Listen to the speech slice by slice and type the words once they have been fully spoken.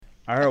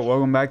All right,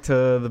 welcome back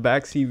to the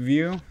Backseat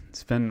View.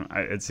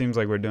 It seems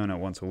like we're doing it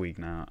once a week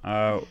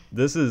now.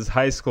 This is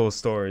high school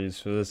stories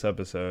for this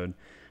episode.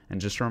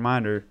 And just a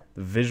reminder,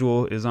 the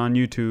visual is on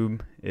YouTube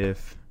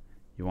if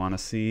you want to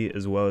see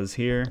as well as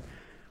hear.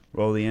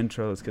 Roll the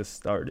intro, let's get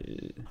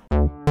started.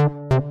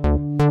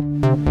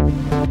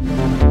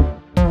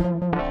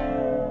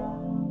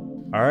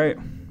 All right,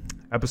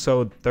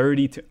 episode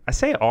 32. I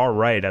say all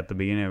right at the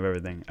beginning of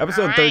everything.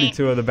 Episode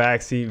 32 of the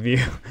Backseat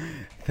View.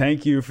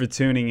 Thank you for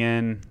tuning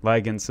in,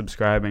 liking,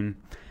 subscribing,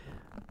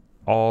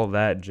 all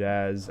that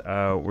jazz.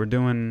 We're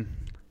doing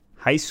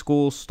high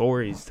school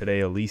stories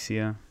today,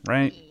 Alicia,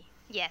 right?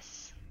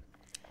 Yes.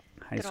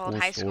 Good old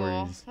high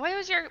school.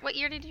 What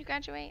year did you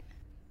graduate?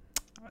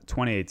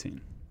 2018.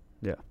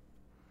 Yeah.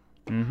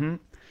 I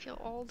feel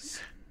old.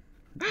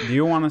 Do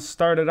you want to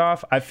start it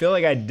off? I feel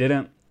like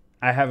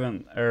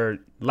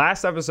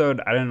last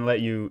episode I didn't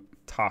let you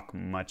talk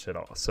much at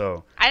all,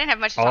 so I didn't have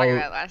much to talk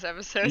about last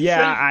episode. Yeah,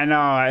 so. I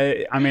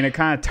know. I mean, it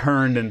kind of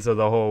turned into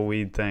the whole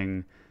weed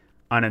thing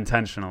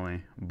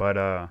unintentionally, but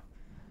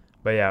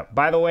yeah.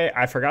 By the way,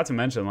 I forgot to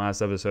mention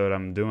last episode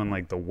I'm doing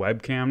like the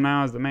webcam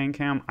now as the main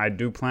cam. I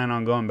do plan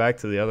on going back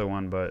to the other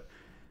one, but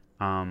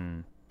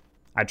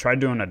I tried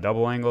doing a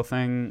double angle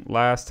thing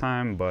last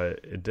time,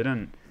 but it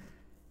didn't.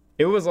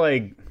 It was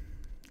like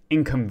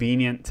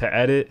inconvenient to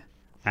edit,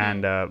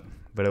 and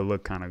but it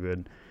looked kind of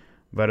good,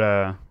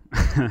 but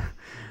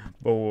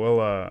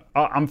but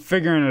I'm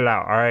figuring it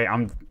out. All right,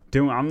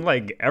 I'm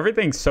like,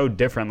 everything's so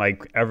different,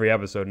 like every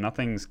episode,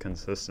 nothing's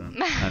consistent.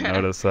 I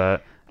noticed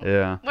that.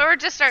 Yeah, well, we're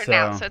just starting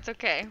out, so it's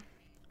okay.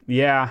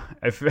 Yeah,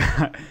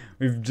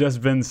 we've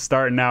just been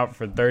starting out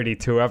for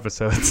 32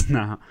 episodes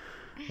now.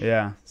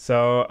 Yeah,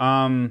 so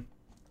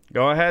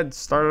go ahead,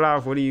 start it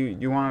off. What do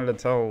you wanted to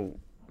tell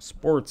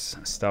sports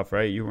stuff,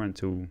 right? You were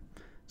into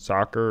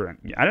soccer.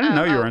 I didn't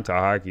know you were into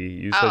hockey.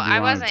 You said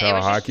you wanted to tell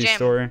a hockey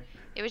story.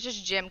 It was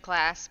just gym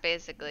class,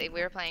 basically.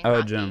 We were playing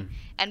hockey. Gym.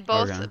 And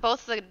both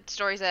the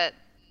stories that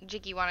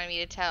Jiki wanted me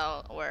to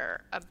tell were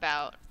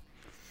about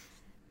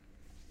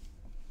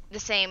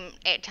the same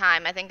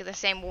time. I think the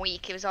same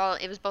week. It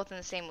was both in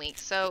the same week.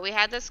 So we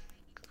had this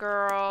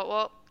girl.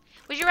 Well,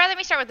 would you rather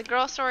me start with the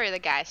girl story or the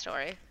guy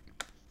story?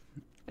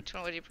 Which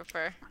one would you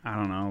prefer? I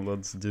don't know.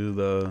 Let's do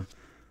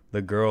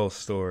the girl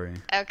story.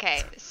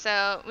 Okay.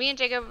 So me and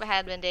Jacob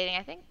had been dating,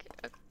 I think,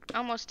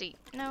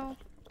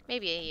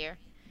 maybe a year.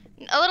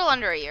 A little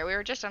under a year. We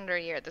were just under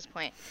a year at this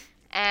point.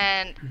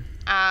 And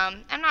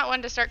I'm not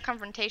one to start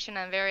confrontation.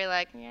 I'm very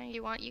like, yeah,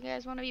 you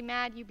guys want to be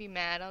mad? You be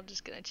mad. I'm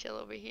just going to chill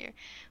over here.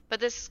 But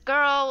this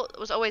girl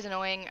was always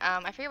annoying.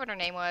 I forget what her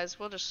name was.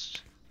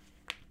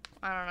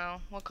 I don't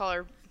know. We'll call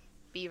her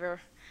Beaver.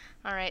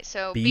 All right.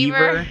 So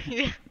Beaver.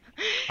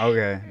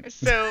 Okay.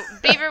 So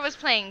Beaver was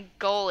playing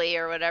goalie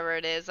or whatever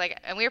it is.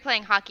 And we were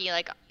playing hockey,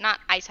 like not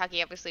ice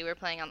hockey, obviously. We were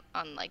playing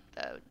on like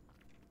the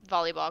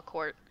volleyball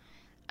court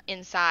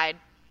inside.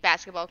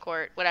 Basketball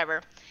court,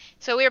 whatever.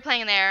 So we were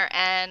playing there,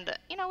 and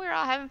we were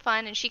all having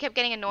fun, and she kept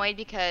getting annoyed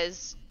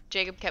because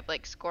Jacob kept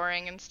like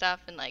scoring and stuff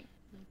and like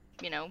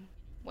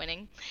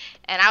winning,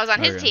 and I was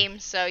on his team,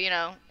 so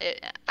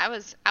I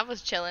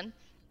was chilling,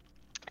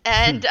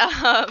 and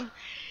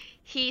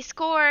he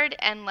scored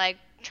and like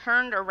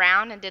turned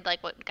around and did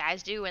like what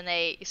guys do when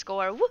they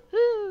score,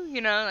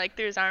 woohoo, like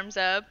threw his arms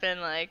up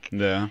and like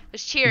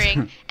was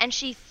cheering, and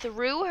she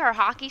threw her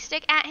hockey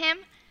stick at him.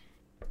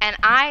 And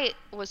I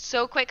was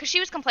so quick, because she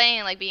was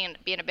complaining and like being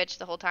a bitch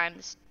the whole time,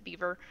 this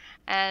Beaver.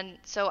 And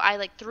so I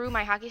like threw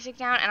my hockey stick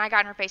down, and I got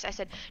in her face. I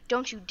said,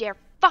 "Don't you dare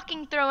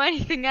fucking throw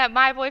anything at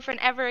my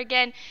boyfriend ever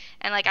again."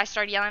 And like I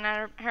started yelling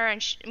at her,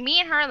 and me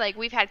and her, like,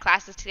 we've had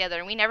classes together,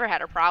 and we never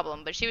had a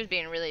problem, but she was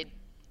being really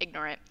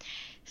ignorant.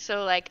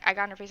 So like I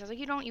got in her face. I was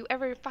like, "Don't you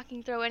ever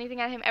fucking throw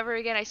anything at him ever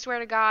again, I swear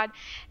to God."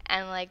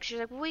 And like she's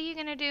like, "What are you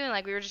gonna do?" And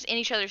like we were just in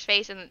each other's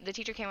face, and the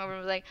teacher came over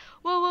and was like,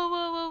 "Whoa, whoa,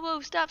 whoa, whoa, whoa,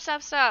 stop,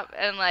 stop, stop,"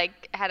 and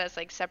like had us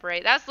like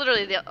separate. That's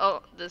literally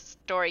the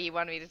story he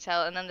wanted me to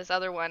tell. And then this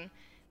other one,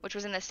 which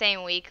was in the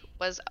same week,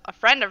 was a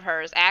friend of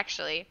hers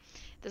actually.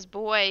 This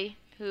boy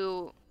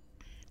who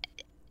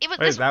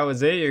that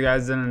was it? You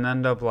guys didn't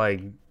end up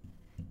like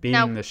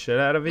beating the shit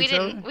out of each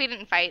other? We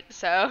didn't fight,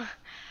 so.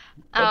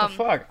 What the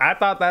fuck? I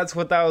thought that's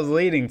what that was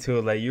leading to.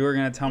 Like, you were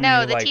going to tell me you,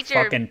 like, teacher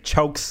fucking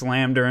choke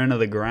slammed her into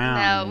the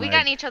ground. No, we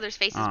got in each other's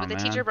faces, but the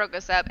teacher broke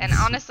us up. And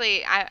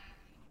honestly, I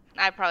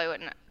probably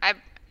wouldn't. I've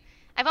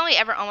only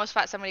ever almost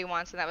fought somebody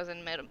once, and that was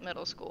in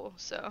middle school,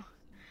 so.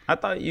 I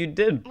thought you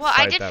did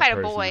I did fight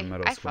a boy. In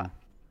middle school.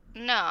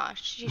 No,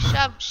 she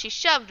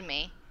shoved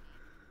me.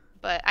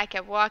 But I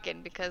kept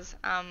walking because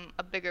I'm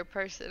a bigger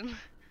person.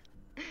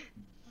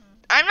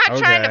 I'm not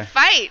trying to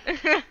fight.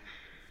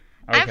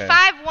 Okay. I'm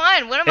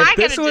 5'1". What am I gonna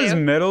do? If this was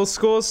middle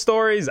school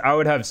stories, I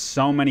would have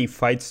so many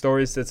fight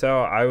stories to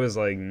tell. I was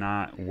like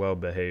not well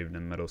behaved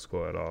in middle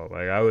school at all.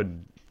 Like I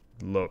would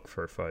look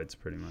for fights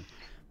pretty much.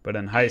 But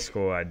in high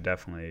school, I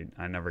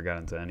never got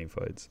into any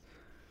fights.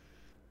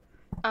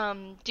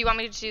 Do you want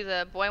me to do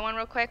the boy one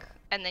real quick,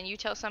 and then you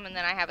tell some, and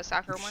then I have a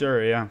soccer one?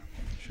 Sure, yeah.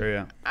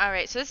 All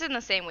right, so this is in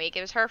the same week.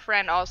 It was her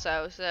friend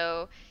also,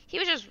 so he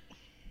was just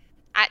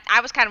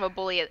I was kind of a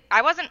bully.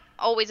 I wasn't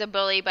always a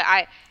bully, but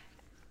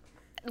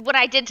what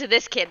I did to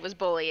this kid was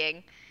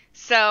bullying.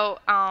 So,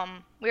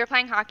 we were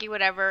playing hockey,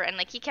 whatever, and,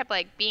 like, he kept,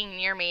 like, being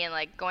near me and,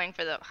 like, going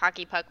for the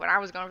hockey puck when I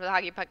was going for the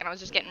hockey puck, and I was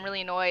just getting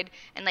really annoyed,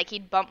 and, like,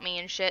 he'd bump me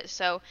and shit.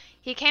 So,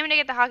 he came to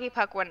get the hockey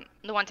puck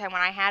the one time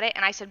when I had it,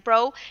 and I said,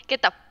 bro,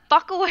 get the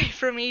fuck away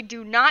from me.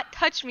 Do not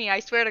touch me,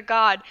 I swear to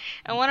God.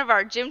 And one of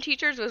our gym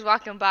teachers was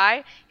walking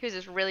by. He was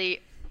this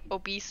really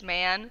obese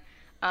man.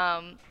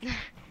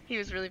 He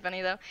was really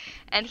funny, though.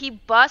 And he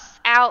busts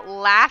out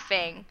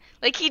laughing.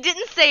 Like, he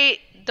didn't say,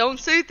 don't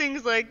say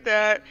things like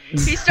that.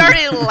 He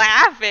started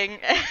laughing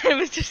and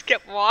was just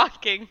kept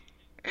walking.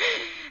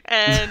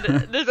 And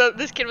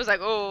this kid was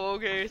like, oh,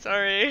 okay,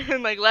 sorry.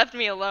 And, like, left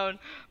me alone.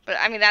 But,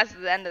 I mean, that's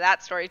the end of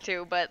that story,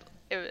 too. But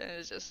it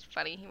was just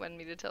funny. He wanted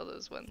me to tell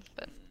those ones.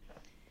 But,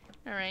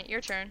 all right,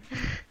 your turn.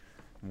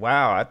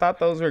 Wow, I thought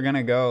those were going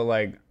to go,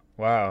 like,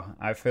 wow.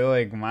 I feel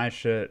like my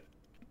shit...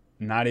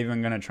 Not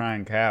even going to try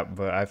and cap,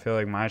 but I feel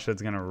like my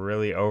shit's going to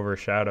really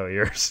overshadow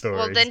your stories.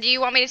 Well, then do you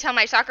want me to tell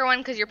my soccer one?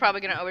 Because you're probably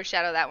going to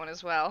overshadow that one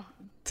as well.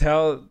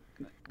 Tell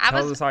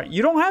the soccer.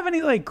 You don't have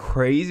any, like,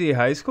 crazy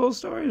high school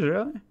stories,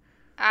 really?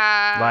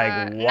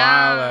 Like,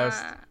 wow,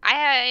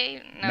 no,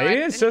 maybe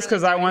it's just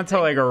because I went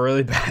to, like, a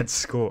really bad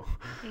school.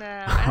 No,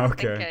 I don't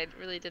think I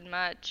really did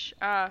much.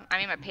 I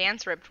mean, my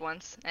pants ripped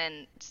once,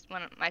 and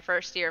my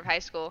first year of high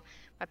school,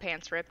 my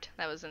pants ripped.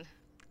 That was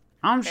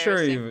I'm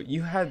sure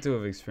you had to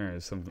have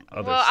experienced some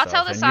other stuff. Well, I'll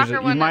tell the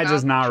soccer one. You might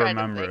just not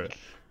remember it.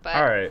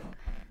 All right.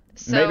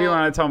 So, maybe when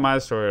I tell my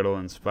story, it'll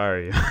inspire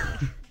you.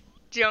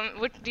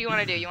 What do you want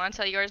to do? You want to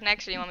tell yours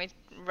next, or do you want me to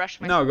rush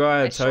my? No, go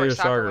ahead. Tell your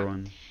soccer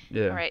one.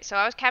 Yeah. All right. So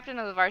I was captain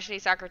of the varsity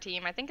soccer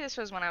team. I think this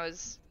was when I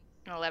was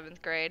in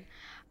 11th grade.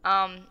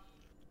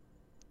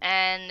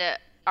 And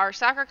our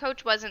soccer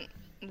coach wasn't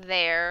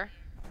there.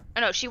 Oh,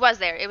 no, she was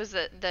there. It was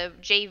the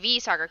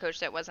JV soccer coach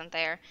that wasn't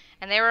there.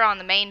 And they were on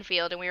the main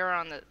field, and we were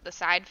on the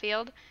side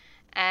field.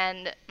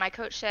 And my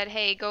coach said,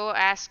 hey, go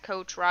ask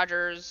Coach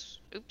Rogers.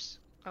 Oops.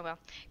 Oh, well.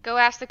 Go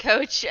ask the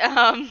coach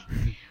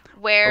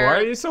where... Why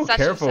are you so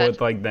careful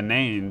with, like, the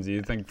names?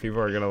 You think people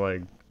are going to,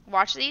 like...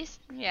 Watch these?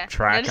 Yeah.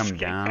 Track them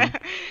down?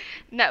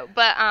 No,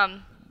 but,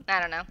 I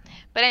don't know.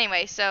 But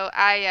anyway, so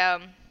I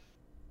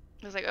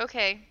was like,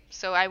 okay.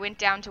 So I went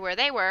down to where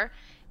they were.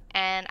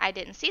 And I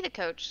didn't see the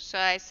coach. So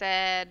I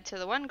said to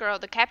the one girl,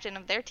 the captain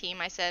of their team,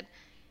 I said,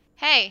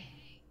 hey,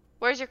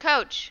 where's your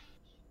coach?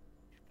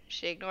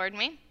 She ignored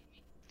me.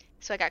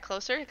 So I got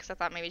closer because I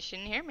thought maybe she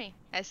didn't hear me.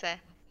 I said,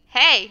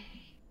 hey,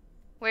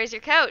 where's your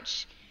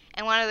coach?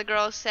 And one of the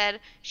girls said,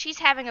 she's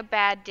having a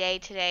bad day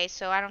today,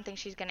 so I don't think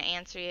she's going to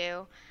answer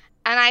you.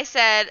 And I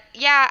said,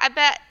 yeah, I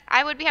bet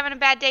I would be having a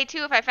bad day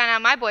too if I found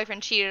out my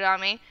boyfriend cheated on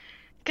me.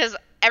 Because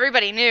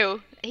everybody knew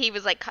he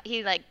was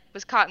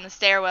caught in the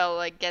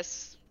stairwell, I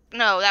guess.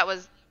 No,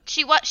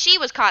 she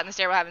was caught in the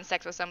stairwell having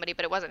sex with somebody,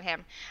 but it wasn't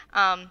him.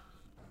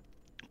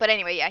 But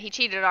anyway, yeah, he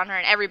cheated on her,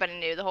 and everybody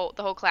knew. The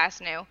whole class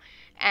knew.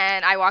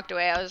 And I walked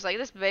away. I was like,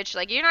 this bitch,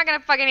 like, you're not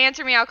gonna fucking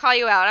answer me. I'll call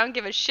you out. I don't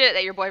give a shit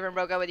that your boyfriend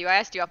broke up with you. I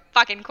asked you a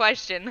fucking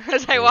question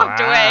as I walked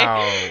away.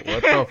 Wow,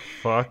 what the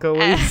fuck,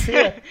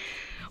 Alicia?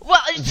 Well,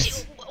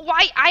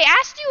 why? I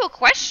asked you a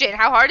question.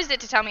 How hard is it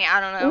to tell me? I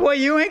don't know. Well,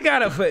 you ain't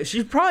gotta.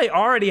 She's probably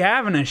already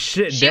having a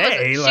shit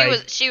day.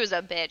 She was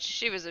a bitch.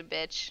 She was a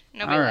bitch.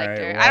 Nobody liked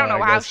her. Well, I don't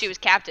know how she was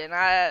captain.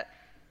 I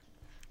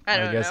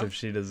don't know. I guess if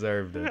she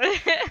deserved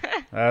it.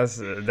 That's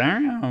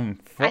damn.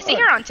 Fuck. I see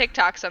her on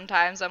TikTok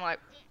sometimes. I'm like.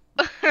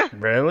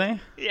 Really?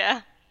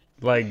 Yeah.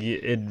 Like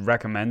it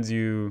recommends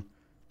you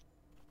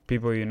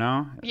people you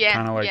know? Yeah.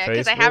 Kind of like yeah, Facebook?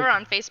 because I have her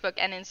on Facebook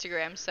and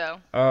Instagram. So.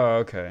 Oh,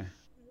 okay.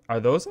 Are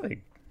those like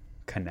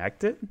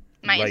connected?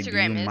 My like,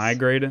 Instagram is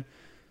migrated?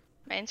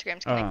 My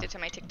Instagram's connected to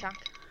my TikTok.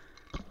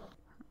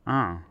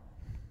 Oh.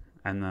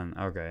 And then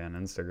and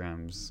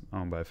Instagram's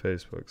owned by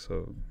Facebook,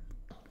 so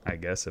I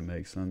guess it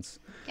makes sense.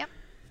 Yep.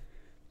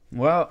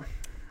 Well,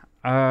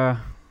 I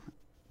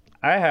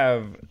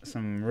have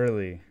some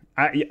really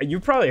you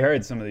probably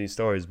heard some of these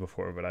stories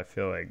before, but I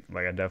feel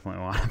like I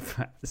definitely want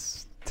to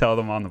tell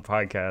them on the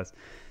podcast.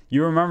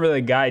 You remember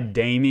the guy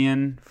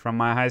Damien from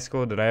my high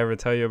school? Did I ever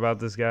tell you about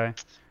this guy?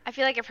 I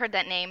feel like I've heard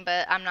that name,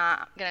 but I'm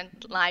not going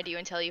to lie to you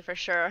and tell you for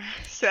sure.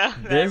 So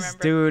this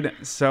dude,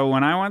 so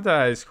when I went to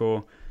high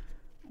school,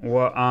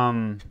 well,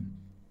 I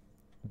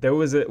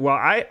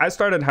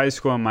started high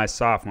school in my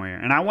sophomore year,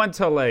 and I went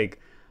to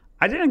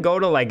I didn't go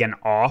to an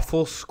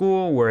awful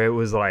school where it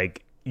was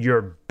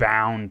you're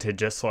bound to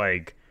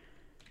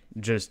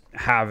just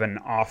have an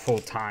awful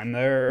time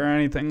there or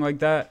anything like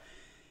that.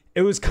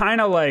 It was kind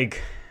of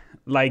like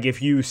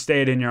if you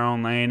stayed in your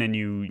own lane and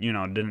you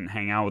didn't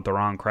hang out with the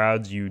wrong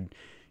crowds, you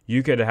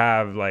could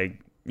have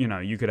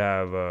you could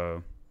have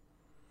a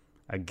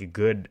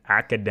good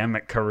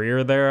academic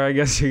career there, I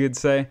guess you could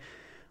say.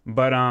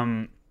 But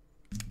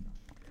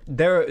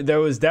there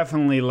was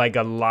definitely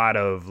a lot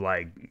of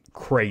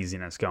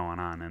craziness going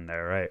on in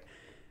there, right?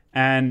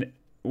 And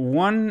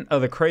one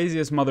of the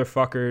craziest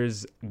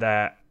motherfuckers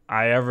that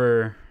I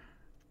ever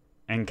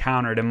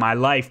encountered in my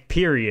life,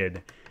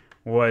 period,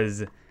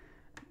 was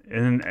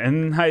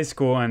in high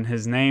school, and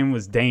his name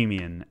was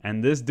Damien.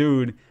 And this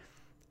dude,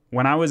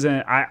 when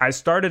I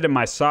started in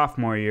my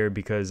sophomore year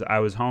because I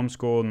was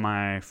homeschooled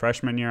my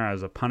freshman year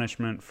as a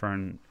punishment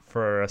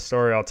for a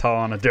story I'll tell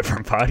on a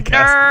different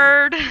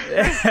podcast.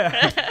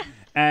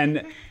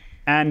 Nerd.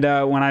 and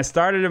when I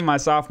started in my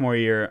sophomore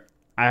year,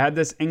 I had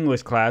this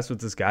English class with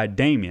this guy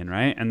Damien,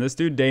 right? And this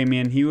dude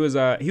Damien, he was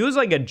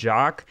like a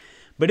jock,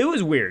 but it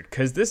was weird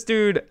because this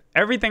dude,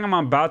 everything I'm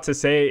about to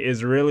say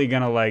is really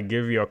gonna like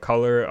give you a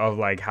color of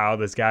like how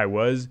this guy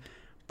was.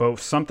 But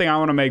something I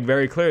want to make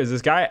very clear is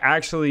this guy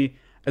actually,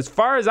 as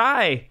far as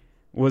I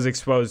was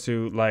exposed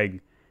to,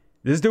 like,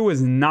 this dude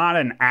was not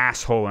an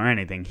asshole or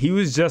anything. He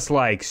was just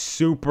like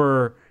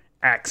super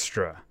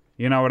extra.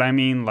 You know what I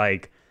mean?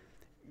 Like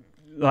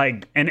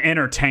an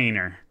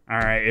entertainer, all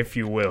right, if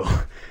you will.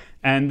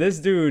 And this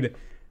dude,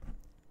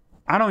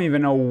 I don't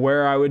even know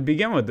where I would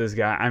begin with this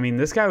guy. I mean,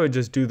 this guy would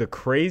just do the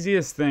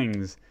craziest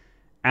things.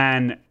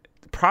 And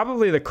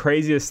probably the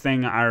craziest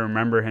thing I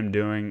remember him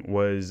doing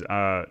was,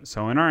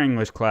 so in our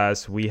English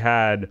class, we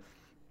had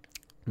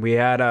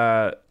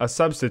a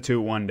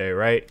substitute one day,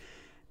 right?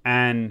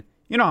 And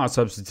you know how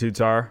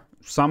substitutes are.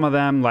 Some of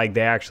them, like,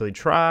 they actually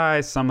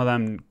try. Some of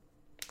them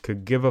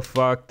could give a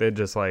fuck. They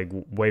just, like,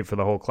 wait for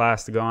the whole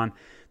class to go on.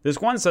 This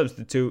one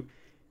substitute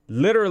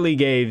literally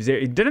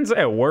didn't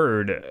say a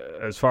word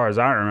as far as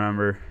I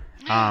remember.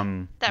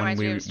 That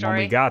reminds me of a story. When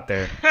we got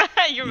there.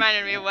 You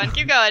reminded me of one.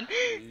 Keep going.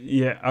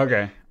 Yeah,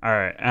 okay. All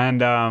right.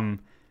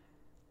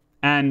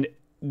 And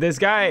this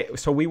guy,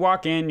 so we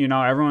walk in, you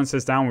know, everyone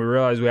sits down. We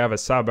realize we have a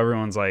sub.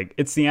 Everyone's like,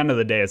 it's the end of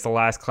the day. It's the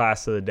last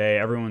class of the day.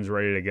 Everyone's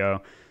ready to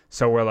go.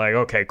 So we're like,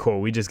 okay,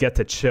 cool. We just get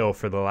to chill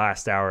for the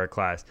last hour of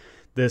class.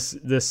 This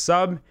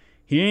sub,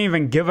 he didn't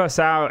even give us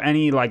out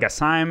any like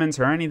assignments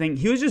or anything.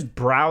 He was just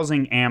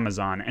browsing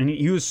Amazon, and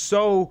he was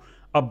so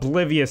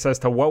oblivious as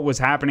to what was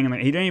happening.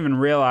 He didn't even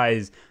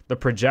realize the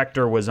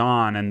projector was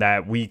on and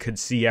that we could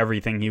see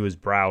everything he was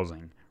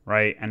browsing,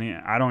 right? And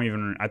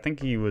I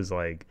think he was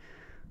like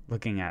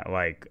looking at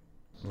like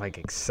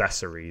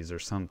accessories or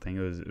something.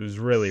 It was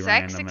really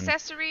Sex random.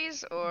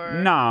 Accessories or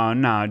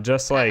No,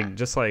 just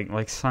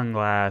like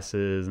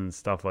sunglasses and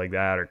stuff like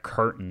that, or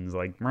curtains,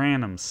 like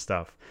random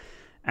stuff.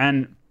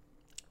 And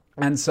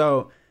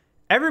so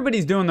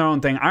everybody's doing their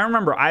own thing. I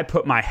remember I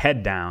put my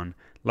head down,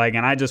 like,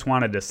 and I just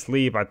wanted to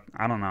sleep.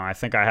 I don't know. I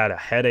think I had a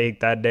headache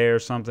that day or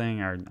something.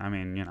 Or, I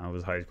mean, you know, it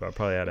was high school. I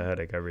probably had a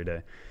headache every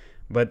day.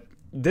 But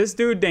this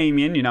dude,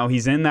 Damien, you know,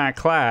 he's in that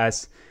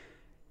class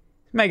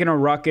making a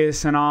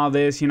ruckus and all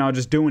this, you know,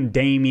 just doing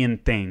Damien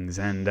things.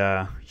 And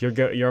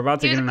you're about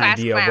to get an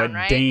idea of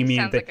what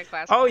Damien thinks.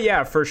 Oh,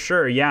 yeah, for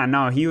sure. Yeah,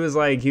 no, he was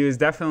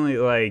definitely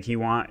like,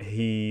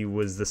 he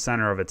was the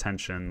center of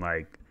attention,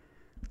 like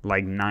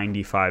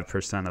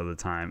 95% of the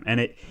time.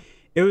 And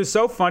it was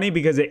so funny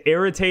because it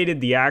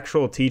irritated the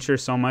actual teacher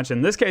so much.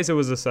 In this case, it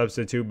was a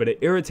substitute, but it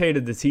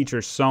irritated the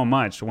teacher so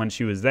much when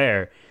she was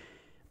there.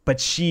 But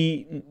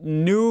she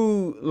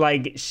knew,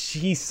 like,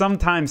 she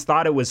sometimes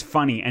thought it was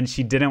funny, and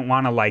she didn't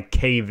want to, like,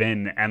 cave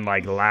in and,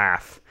 like,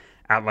 laugh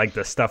at, like,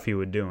 the stuff he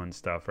would do and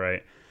stuff,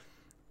 right?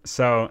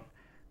 So,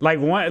 like,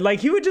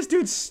 he would just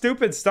do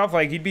stupid stuff.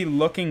 Like, he'd be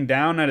looking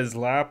down at his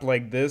lap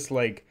like this,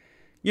 like,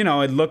 you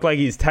know, it looked like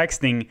he's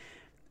texting,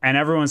 and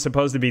everyone's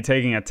supposed to be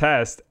taking a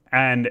test,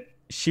 and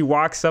she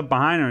walks up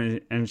behind her,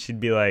 and she'd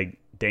be like,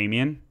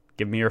 Damien,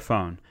 give me your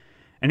phone.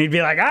 And he'd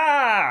be like,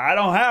 I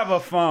don't have a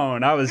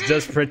phone. I was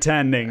just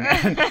pretending.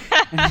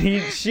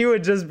 And she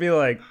would just be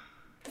like,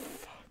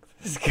 fuck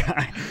this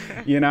guy,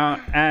 you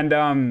know?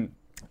 And,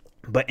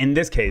 but in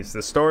this case,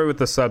 the story with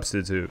the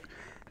substitute,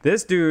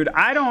 this dude,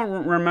 I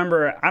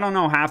don't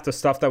know half the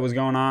stuff that was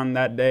going on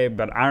that day,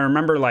 but I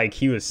remember, like,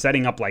 he was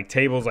setting up, like,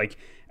 tables, like,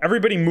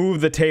 everybody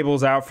moved the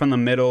tables out from the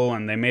middle,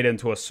 and they made it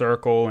into a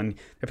circle, and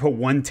they put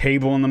one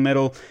table in the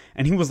middle,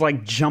 and he was,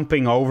 like,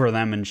 jumping over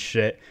them and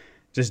shit.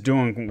 Just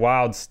doing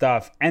wild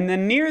stuff. And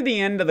then near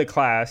the end of the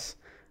class,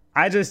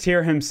 I just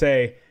hear him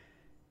say,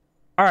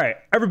 all right,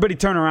 everybody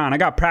turn around. I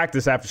got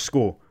practice after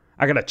school.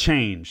 I got to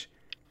change.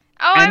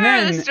 Oh, I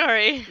remember the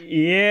story.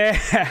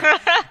 Yeah.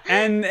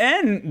 and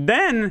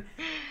then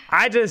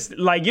I just,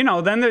 like, you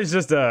know, then there's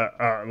just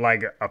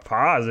a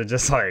pause. It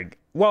just like,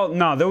 well,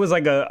 no, there was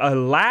like a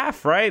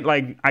laugh, right?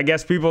 Like, I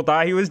guess people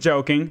thought he was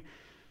joking.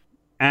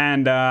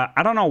 And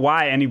I don't know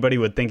why anybody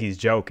would think he's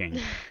joking.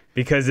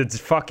 Because it's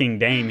fucking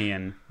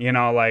Damien, you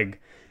know, like,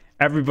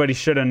 everybody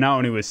should have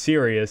known he was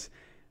serious.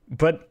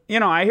 But, you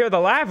know, I hear the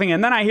laughing,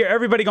 and then I hear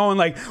everybody going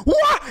like,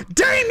 what?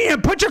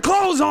 Damien, put your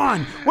clothes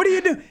on! What are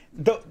you doing?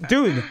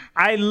 Dude,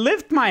 I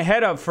lift my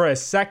head up for a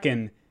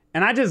second,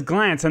 and I just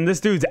glance, and this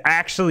dude's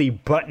actually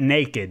butt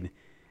naked.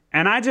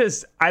 And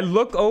I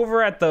look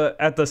over at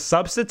the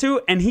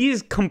substitute, and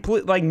he's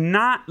like,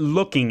 not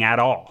looking at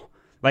all.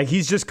 Like,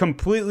 he's just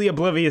completely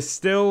oblivious,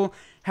 still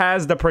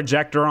has the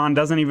projector on,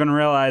 doesn't even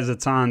realize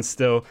it's on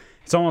still.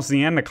 It's almost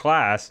the end of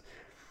class.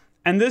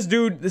 And this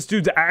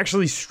dude's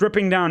actually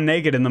stripping down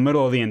naked in the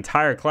middle of the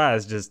entire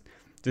class, just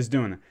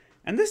doing it.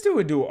 And this dude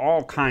would do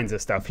all kinds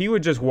of stuff. He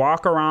would just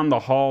walk around the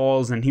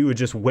halls, and he would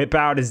just whip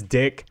out his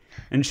dick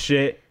and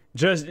shit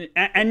Just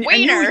and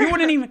Wiener.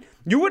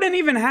 you wouldn't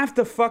even have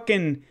to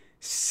fucking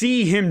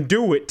see him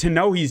do it to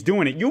know he's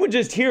doing it. You would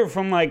just hear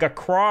from like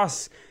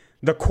across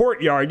the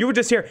courtyard. You would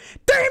just hear,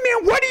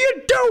 "Damien, what are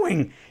you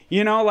doing?"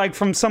 You know, like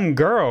from some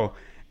girl.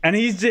 And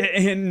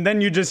and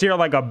then you just hear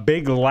like a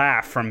big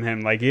laugh from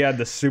him. Like he had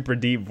the super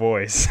deep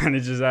voice, and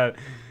it just had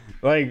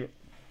like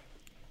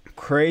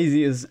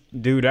craziest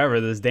dude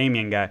ever, this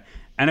Damien guy.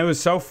 And it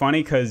was so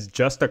funny because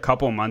just a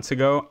couple months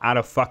ago, out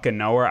of fucking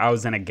nowhere, I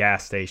was in a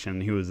gas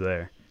station. He was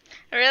there.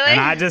 Really?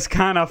 And I just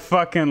kind of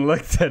fucking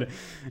looked at it.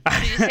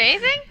 Did you say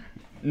anything?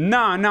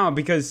 No,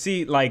 because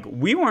see, like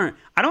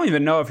I don't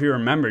even know if he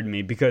remembered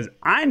me because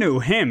I knew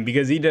him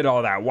because he did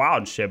all that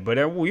wild shit,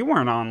 but we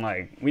weren't on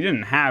we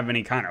didn't have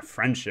any kind of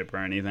friendship or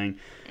anything.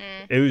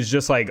 It was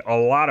just like a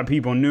lot of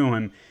people knew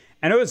him.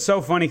 And it was so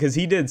funny because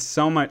he did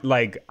so much,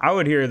 like I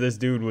would hear this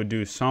dude would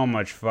do so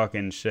much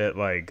fucking shit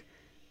like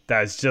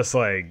that's just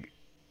like,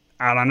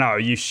 I don't know,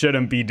 you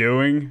shouldn't be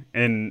doing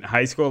in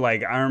high school.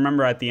 Like I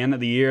remember at the end of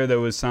the year there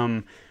was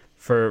some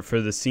for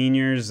the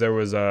seniors there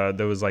was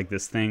like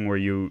this thing where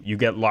you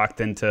get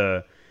locked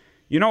into,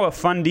 you know what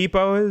Fun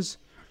Depot is?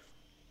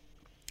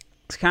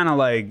 It's kind of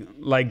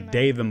like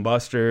Dave and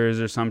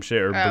Buster's or some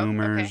shit or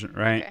Boomers, okay,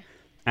 right? okay.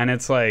 And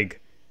it's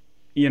like,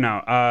 you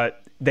know,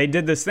 they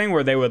did this thing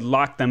where they would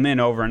lock them in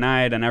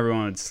overnight and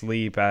everyone would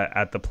sleep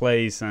at the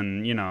place,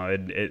 and you know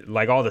it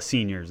like all the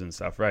seniors and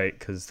stuff, right?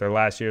 Because their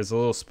last year is a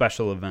little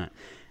special event.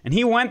 And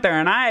he went there,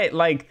 and I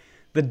like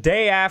the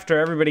day after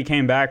everybody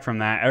came back from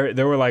that,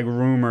 there were like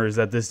rumors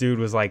that this dude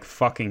was like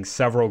fucking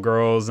several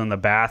girls in the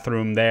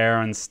bathroom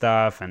there and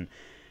stuff,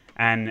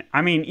 and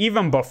I mean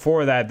even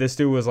before that, this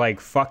dude was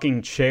like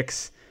fucking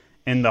chicks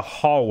in the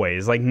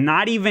hallways, like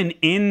not even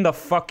in the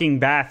fucking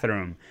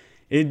bathroom.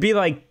 It'd be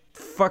like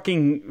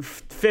fucking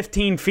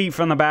 15 feet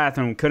from the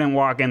bathroom, couldn't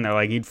walk in there,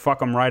 like he'd fuck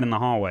them right in the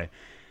hallway.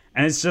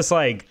 And it's just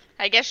like,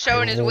 I guess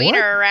showing his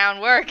wiener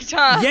around worked,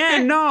 huh?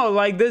 yeah, no,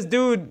 like this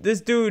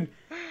dude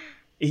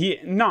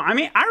I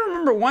mean I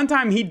remember one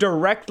time he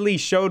directly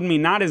showed me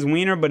not his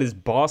wiener but his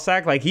ball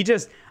sack. Like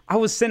I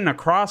was sitting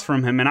across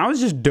from him and I was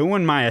just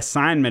doing my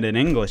assignment in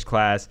English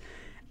class,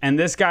 and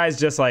this guy's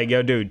just like,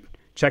 yo dude,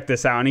 check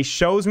this out. And he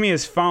shows me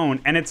his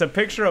phone, and it's a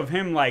picture of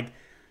him like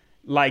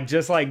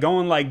just like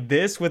going like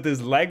this with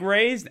his leg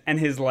raised, and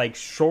his like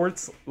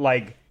shorts,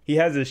 like he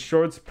has his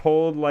shorts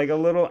pulled like a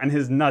little, and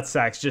his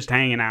nutsack's just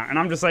hanging out. And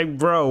I'm just like,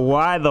 bro,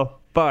 why the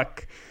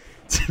fuck?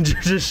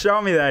 Just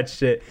show me that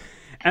shit.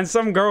 And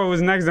some girl who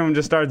was next to him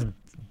just starts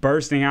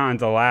bursting out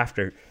into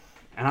laughter.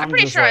 And I'm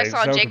pretty sure I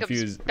saw so Jacob's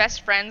confused.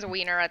 best friend's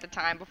wiener at the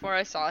time before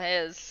I saw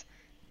his.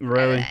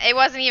 Really? It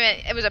wasn't even,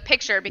 it was a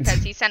picture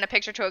because he sent a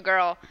picture to a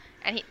girl,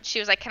 and she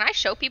was like, can I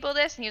show people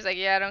this? And he was like,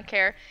 yeah, I don't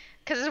care.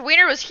 Because his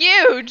wiener was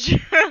huge.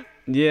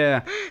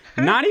 Yeah.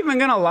 Not even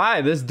gonna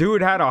lie, this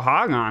dude had a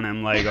hog on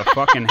him, like a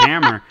fucking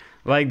hammer.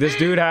 Like, this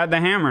dude had the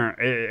hammer.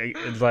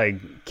 It's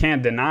like,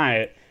 can't deny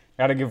it.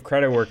 Gotta give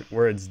credit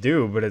where it's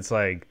due, but it's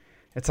like,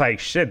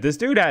 shit, this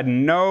dude had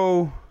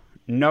no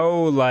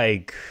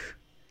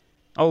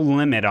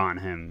limit on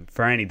him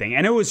for anything.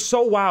 And it was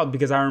so wild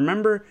because I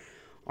remember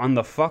on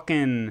the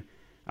fucking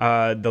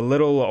the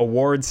little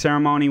award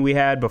ceremony we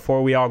had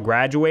before we all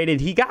graduated,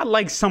 he got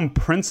like some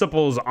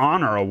principal's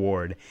honor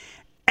award.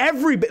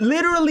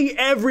 Literally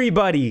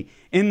everybody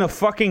in the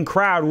fucking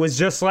crowd was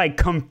just like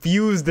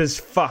confused as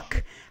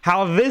fuck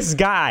how this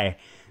guy,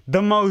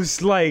 the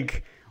most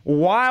like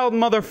wild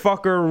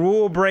motherfucker,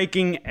 rule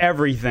breaking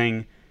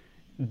everything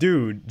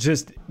dude,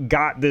 just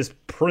got this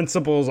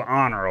principal's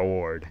honor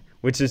award,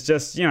 which is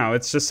just, you know,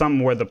 it's just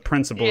something where the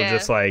principal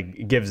just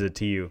like gives it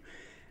to you.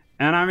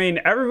 And I mean,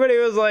 everybody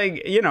was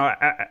like, you know,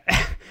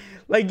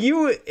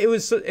 it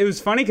was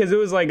funny because it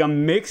was like a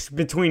mix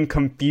between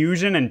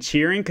confusion and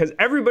cheering, because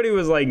everybody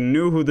was like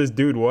knew who this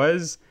dude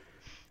was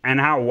and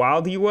how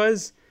wild he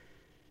was,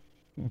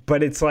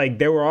 but it's like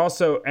they were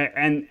also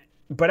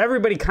but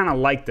everybody kind of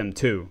liked him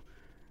too,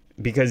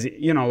 because,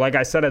 you know, like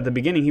I said at the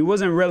beginning, he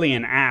wasn't really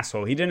an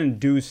asshole. He didn't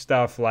do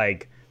stuff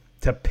like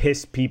to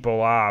piss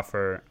people off,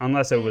 or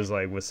unless it was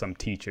like with some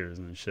teachers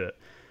and shit.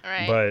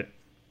 Right.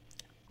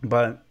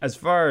 But as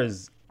far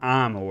as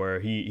I'm aware,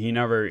 he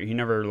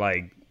never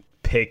like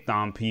picked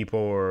on people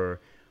or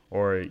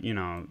you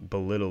know,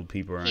 belittled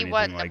people or anything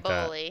like that. He wasn't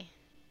a bully.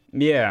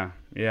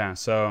 Yeah.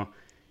 So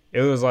it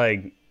was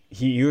like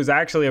he was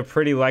actually a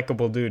pretty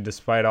likable dude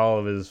despite all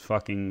of his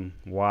fucking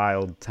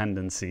wild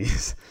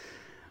tendencies.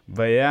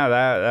 But yeah,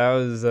 that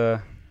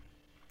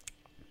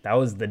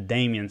was the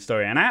Damien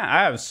story, and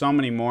I have so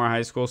many more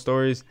high school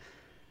stories,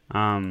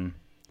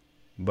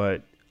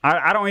 but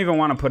I don't even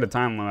want to put a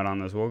time limit on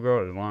this. We'll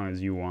go as long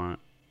as you want.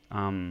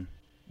 What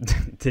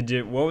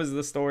was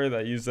the story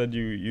that you said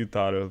you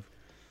thought of?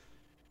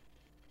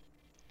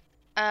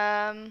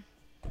 Wow,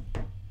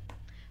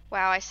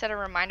 I set a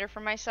reminder for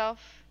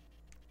myself,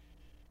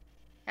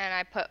 and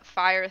I put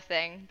fire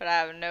thing, but I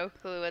have no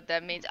clue what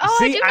that means. Oh,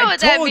 See, I do know what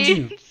that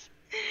means. You.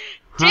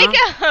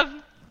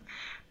 Jacob!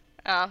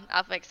 Oh,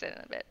 I'll fix it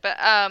in a bit. But,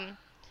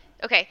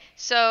 okay,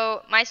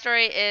 so my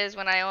story is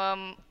when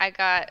I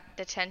got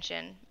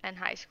detention in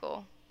high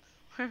school.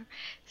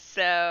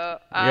 So,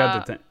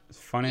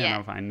 Funny yeah.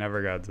 enough, I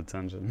never got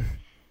detention.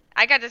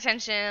 I got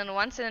detention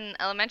once in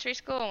elementary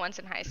school and once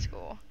in high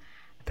school.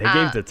 They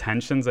gave Uh,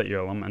 detentions at your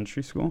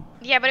elementary school?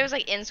 yeah, but it was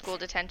like in-school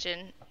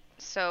detention.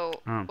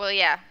 So, Oh, well,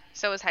 yeah.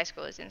 So was high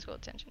school is in-school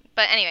detention.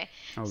 But anyway,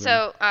 okay.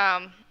 so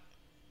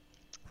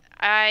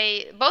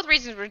I both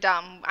reasons were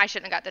dumb. I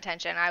shouldn't have got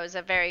detention. I was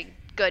a very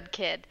good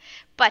kid.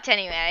 But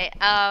anyway,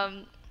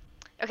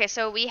 okay,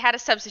 so we had a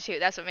substitute.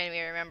 That's what made me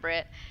remember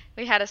it.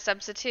 We had a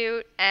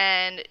substitute,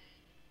 and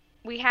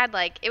we had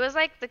like it was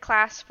like the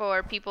class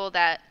for people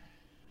that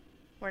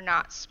were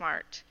not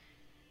smart.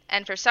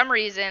 And for some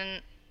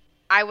reason,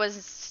 I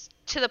was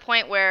to the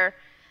point where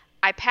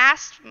I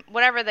passed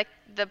whatever the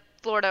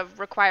Florida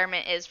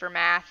requirement is for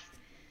math,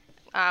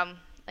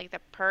 like the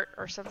PERT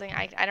or something.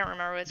 I don't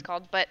remember what it's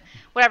called, but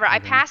whatever. I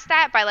Okay. passed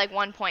that by like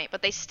 1 point,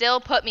 but they still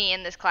put me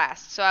in this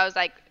class. So I was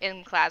like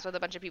in class with a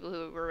bunch of people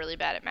who were really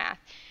bad at math.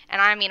 And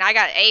I mean, I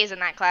got A's in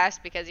that class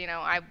because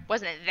I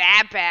wasn't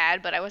that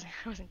bad, but I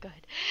wasn't good.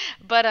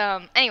 But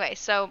anyway,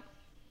 so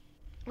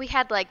we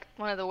had like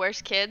one of the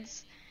worst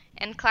kids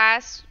in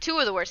class, two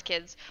of the worst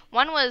kids.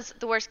 One was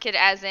the worst kid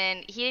as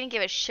in he didn't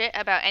give a shit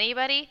about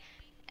anybody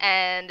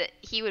and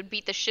he would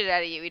beat the shit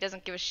out of you. He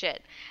doesn't give a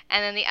shit.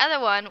 And then the other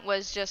one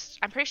was just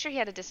I'm pretty sure he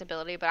had a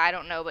disability, but I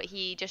don't know, but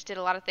he just did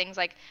a lot of things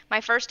like my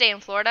first day in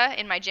Florida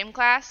in my gym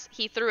class,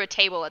 he threw a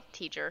table at the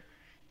teacher.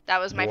 That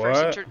was my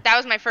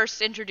What?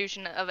 first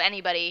introduction of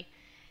anybody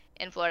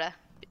in Florida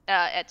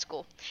at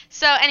school.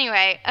 So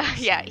anyway,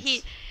 Makes yeah,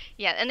 sense.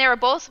 and they were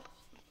both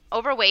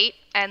overweight,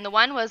 and the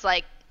one was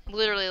like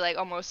literally like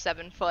almost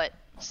 7 foot.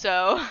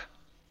 So,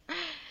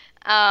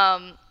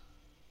 um,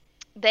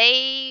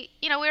 we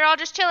were all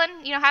just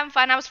chilling, having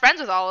fun. I was friends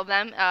with all of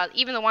them,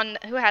 even the one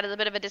who had a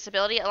bit of a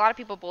disability. A lot of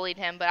people bullied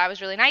him, but I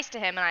was really nice to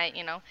him, and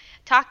I,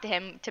 talked to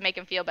him to make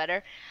him feel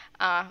better.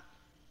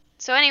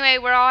 So anyway,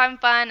 we're all having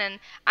fun, and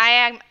I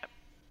am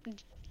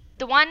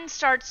the one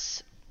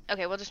starts.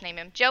 Okay, we'll just name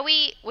him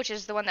Joey, which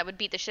is the one that would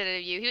beat the shit out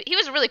of you. He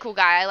was a really cool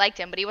guy. I liked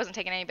him, but he wasn't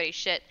taking anybody's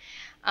shit.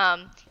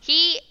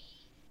 He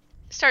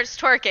starts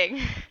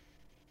twerking.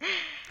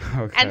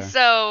 Okay. And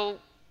so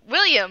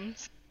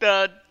Williams,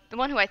 the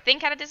one who I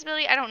think had a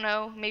disability, I don't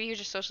know, maybe he was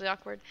just socially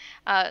awkward,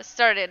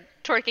 started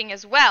twerking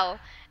as well,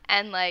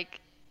 and like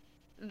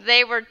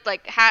they were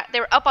like they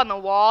were up on the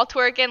wall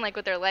twerking like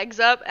with their legs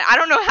up. I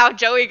don't know how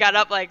Joey got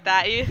up like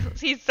that.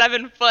 He's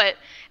 7 foot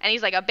and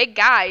he's like a big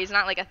guy. He's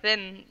not like a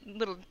thin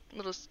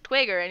little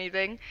twig or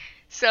anything.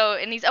 So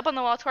and he's up on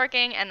the wall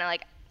twerking and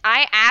like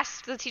I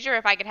asked the teacher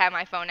if I could have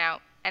my phone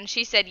out and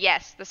she said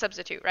yes, the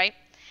substitute, right?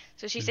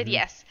 So she said Mhm.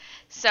 yes.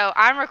 So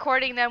I'm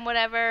recording them,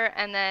 whatever,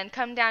 and then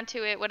come down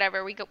to it,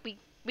 whatever. We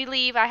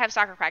leave. I have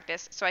soccer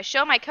practice. So I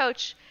show my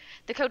coach,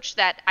 the coach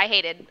that I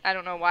hated. I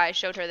don't know why I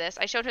showed her this.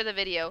 I showed her the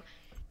video.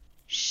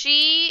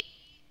 She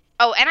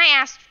Oh, and I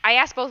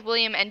asked both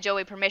William and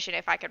Joey permission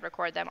if I could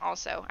record them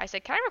also. I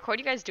said, "Can I record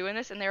you guys doing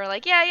this?" And they were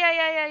like, "Yeah, yeah,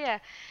 yeah, yeah, yeah."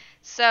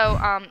 So,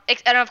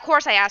 and of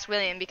course I asked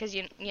William because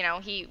he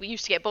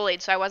used to get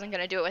bullied, so I wasn't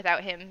going to do it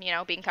without him,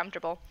 being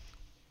comfortable.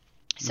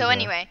 So Okay.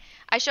 anyway,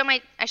 I show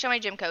my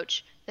gym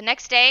coach. The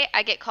next day,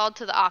 I get called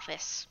to the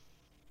office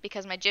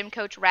because my gym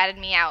coach ratted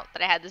me out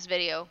that I had this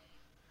video.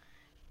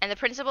 And the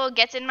principal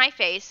gets in my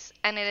face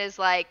and it is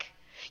like,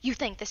 "You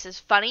think this is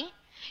funny?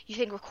 You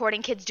think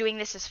recording kids doing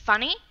this is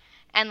funny?"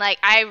 And like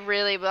I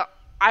really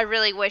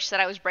wish that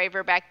I was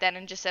braver back then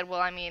and just said, "Well,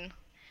 I mean,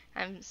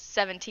 I'm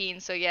 17,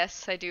 so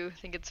yes, I do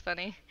think it's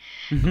funny."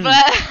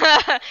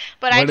 But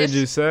but What did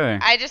you say?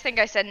 I just think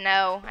I said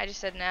no. I just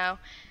said no.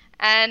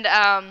 And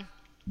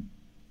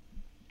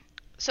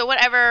so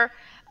whatever,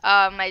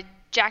 my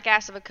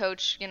jackass of a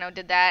coach,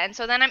 did that. And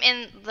so then I'm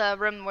in the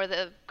room where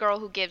the girl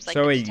who gives like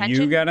So the wait, you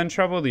detention. got in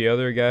trouble? The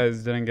other guys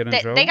didn't get in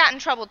They trouble? got in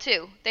trouble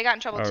too. They got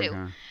in trouble too.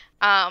 Okay.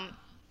 Um,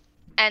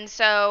 and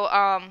so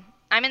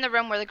I'm in the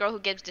room where the girl who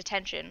gives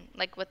detention,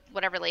 like with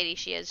whatever lady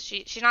she is.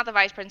 She's not the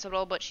vice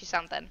principal, but she's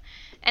something.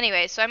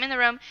 Anyway, so I'm in the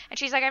room and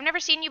she's like, "I've never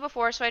seen you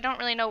before, so I don't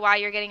really know why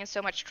you're getting in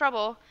so much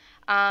trouble."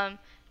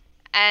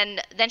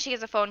 And then she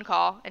gets a phone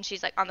call and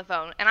she's like on the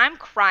phone and I'm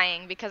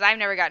crying because I've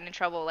never gotten in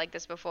trouble like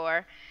this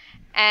before.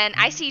 And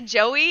I see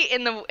Joey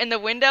in the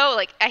window,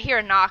 like I hear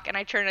a knock and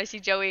I turn and I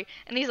see Joey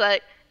and he's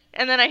like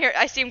and then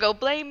I see him go,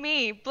 blame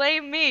me,"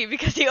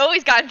 because he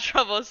always got in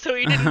trouble, so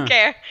he didn't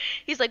care.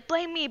 He's like,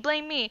 blame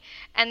me.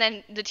 And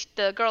then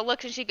the girl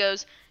looks and she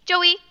goes,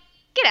 "Joey,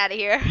 get out of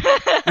here."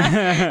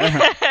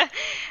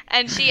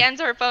 And she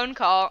ends her phone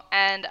call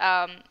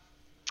and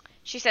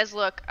she says,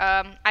 "Look,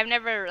 I've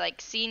never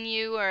like seen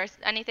you or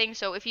anything,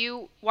 so if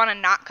you want to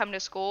not come to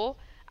school,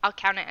 I'll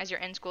count it as your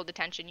in-school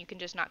detention. You can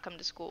just not come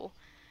to school."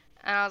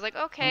 And I was like,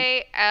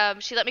 "Okay."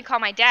 She let me call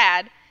my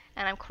dad,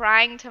 and I'm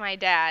crying to my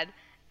dad.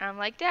 And I'm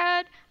like,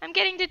 "Dad, I'm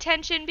getting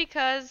detention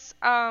because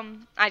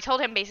I told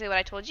him basically what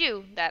I told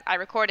you, that I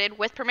recorded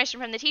with permission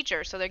from the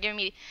teacher. So they're giving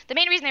me the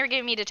main reason they were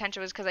giving me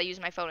detention was because I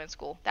used my phone in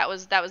school. That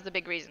was the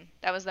big reason.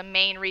 That was the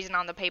main reason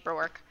on the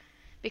paperwork,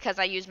 because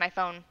I used my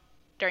phone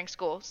during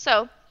school.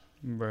 So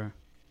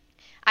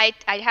I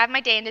have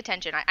my day in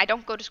detention. I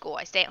don't go to school.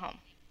 I stay at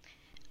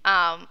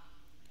home.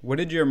 What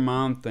did your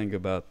mom think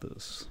about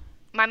this?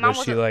 My mom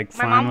Was she like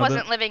my fine mom with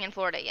wasn't it? living in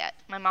Florida yet.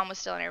 My mom was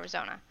still in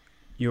Arizona.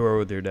 You were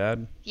with your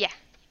dad? Yeah.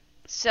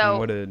 And So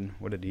what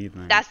did he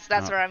think? that's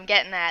Oh, where I'm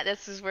getting at.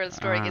 This is where the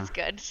story ah. gets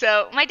good.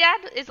 So my dad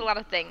is a lot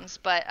of things,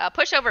 but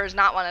pushover is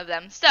not one of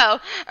them.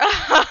 So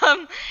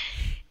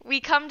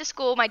we come to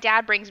school. My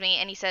dad brings me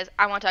and he says,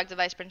 "I want to talk to the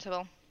vice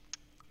principal."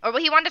 Or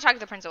well, he wanted to talk to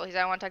the principal. He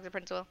said, "I want to talk to the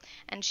principal."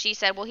 And she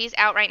said, "Well, he's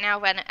out right now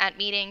at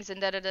meetings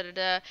and da da da da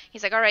da."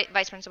 He's like, "All right,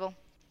 vice principal."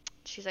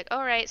 She's like,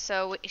 "All right."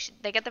 So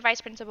they get the vice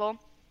principal.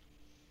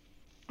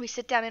 We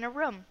sit down in a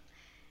room,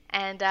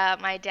 and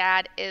my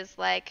dad is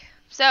like,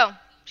 "So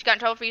she got in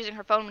trouble for using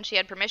her phone when she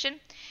had permission,"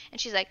 and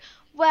she's like,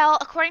 "Well,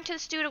 according to the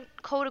student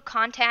code of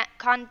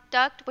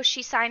conduct, which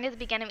she signed at the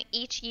beginning of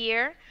each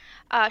year,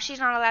 she's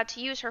not allowed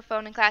to use her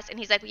phone in class." And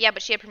he's like, "Yeah,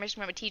 but she had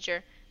permission from a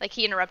teacher." Like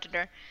he interrupted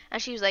her,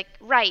 and she was like,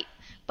 "Right,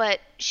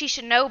 but she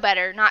should know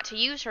better not to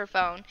use her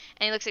phone."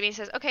 And he looks at me and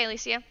says, "Okay,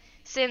 Alicia,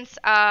 since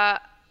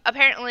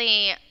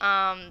apparently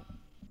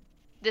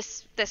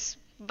this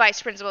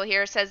vice principal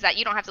here says that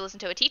you don't have to listen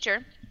to a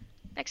teacher.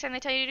 Next time they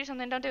tell you to do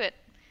something, don't do it."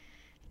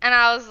 And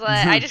I was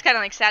like, I just kind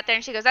of like sat there,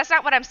 and she goes, "That's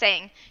not what I'm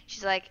saying."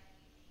 She's like,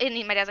 and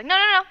my dad's like, "No,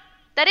 no, no,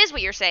 that is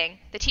what you're saying.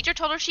 The teacher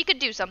told her she could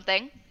do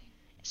something,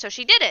 so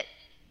she did it,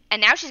 and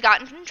now she's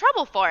gotten in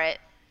trouble for it.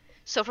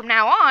 So from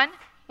now on,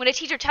 when a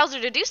teacher tells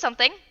her to do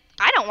something,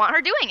 I don't want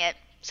her doing it,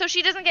 so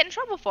she doesn't get in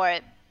trouble for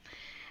it."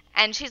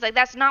 And she's like,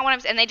 "That's not what I'm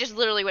saying." And they just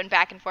literally went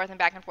back and forth and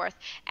back and forth,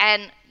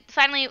 and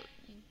finally.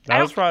 That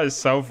was probably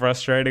so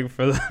frustrating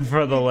for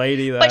the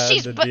lady that But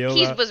had to deal with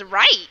he that. was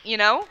right, you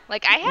know.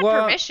 Like I had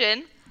Well,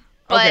 permission.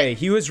 But okay,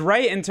 he was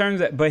right in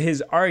terms of, but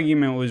his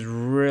argument was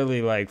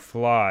really like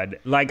flawed.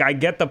 Like I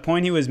get the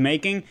point he was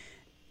making.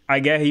 I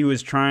get he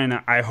was trying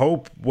to. I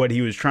hope what he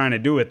was trying to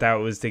do with that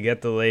was to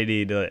get the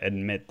lady to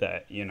admit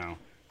that it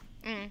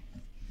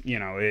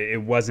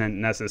wasn't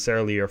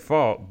necessarily your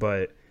fault.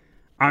 But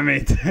I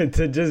mean,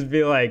 to just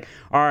be like,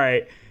 all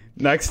right,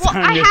 next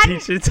time your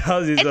teacher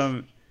tells you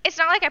something. It's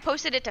not like I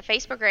posted it to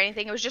Facebook or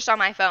anything. It was just on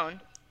my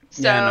phone.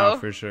 So, yeah, no,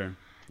 for sure.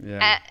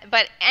 Yeah.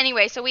 But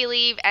anyway, so we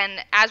leave,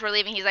 and as we're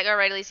leaving, he's like, "All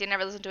right, Alicia,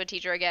 never listen to a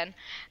teacher again."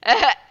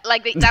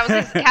 Like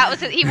that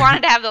was he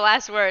wanted to have the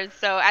last words.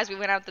 So as we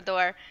went out the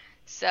door,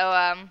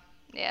 so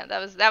yeah,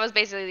 that was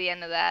basically the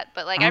end of that.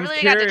 But like I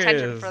really got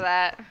detention for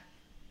that.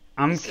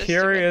 I'm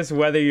curious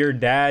whether your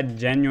dad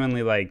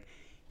genuinely like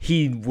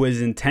he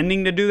was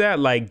intending to do that,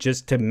 like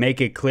just to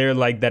make it clear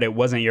like that it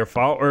wasn't your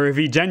fault, or if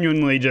he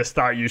genuinely just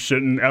thought you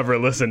shouldn't ever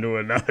listen to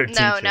another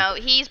teacher. No,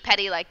 he's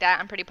petty like that.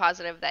 I'm pretty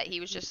positive that he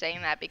was just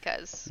saying that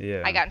because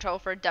I got in trouble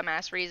for a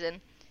dumbass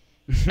reason.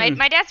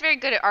 My dad's very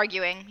good at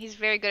arguing. He's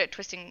very good at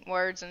twisting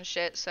words and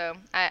shit, so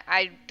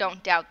I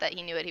don't doubt that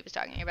he knew what he was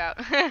talking about.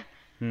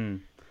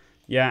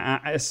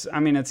 Yeah, I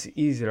mean, it's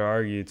easy to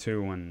argue,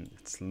 too, when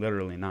it's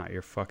literally not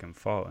your fucking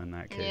fault in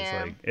that case.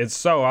 Yeah. Like, it's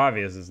so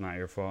obvious it's not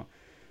your fault.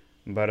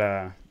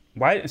 But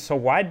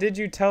why did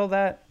you tell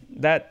that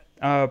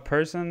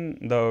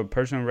person, the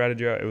person who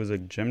ratted you out, it was a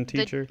gym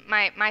teacher?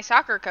 My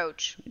soccer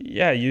coach.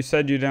 Yeah, you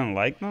said you didn't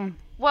like them?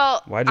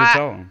 Well, why'd you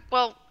tell him?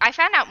 Well, I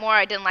found out more.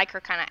 I didn't like her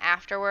kind of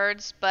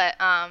afterwards, but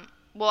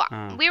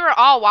we were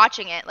all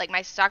watching it, like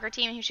my soccer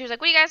team. She was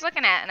like, "What are you guys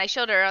looking at?" And I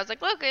showed her. I was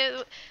like, "Look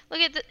at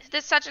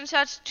this such and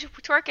such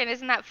twerking.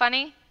 Isn't that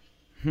funny?"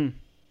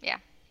 Yeah.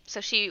 So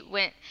she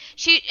went.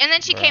 And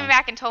then she came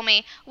back and told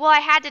me, "Well, I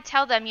had to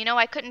tell them.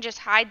 I couldn't just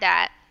hide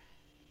that."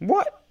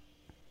 What?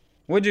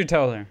 What'd you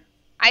tell her?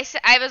 I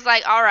was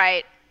like, "All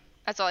right."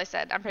 That's all I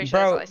said. I'm pretty sure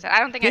that's all I said. I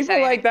don't think I said anything.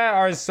 People like that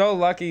are so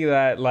lucky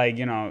that, like,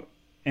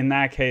 in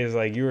that case,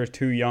 like, you were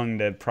too young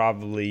to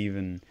probably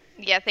even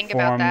think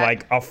form about that.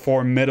 like a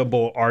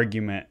formidable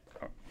argument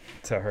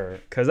to her.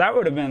 Because that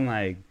would have been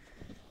like,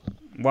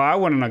 well, I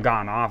wouldn't have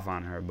gone off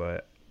on her,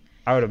 but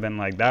I would have been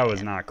like, that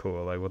was not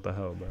cool. Like, what the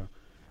hell, bro?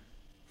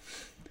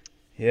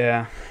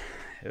 Yeah,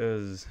 it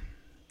was.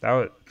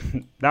 That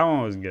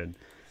one was good.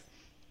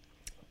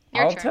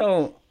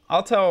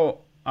 I'll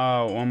tell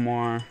one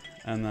more,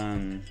 and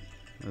then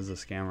there's a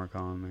scammer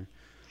calling me,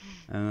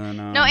 and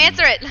then no,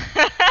 answer it.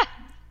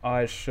 Oh,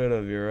 I should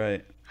have. You're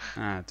right.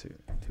 Too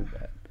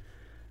bad.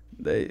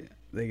 They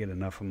get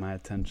enough of my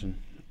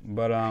attention,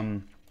 but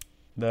I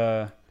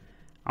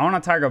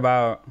want to talk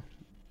about.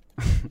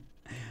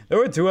 There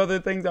were two other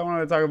things I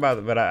wanted to talk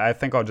about, but I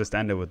think I'll just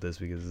end it with this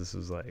because this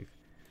was like.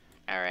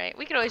 All right,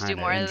 we could always do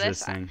more of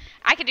this. Interesting.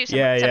 I could do some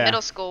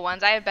middle school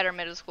ones. I have better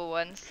middle school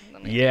ones.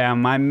 Yeah,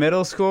 my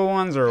middle school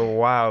ones are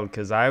wild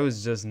because I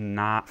was just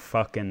not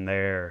fucking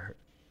there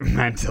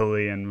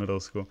mentally in middle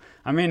school.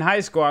 I mean, high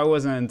school, I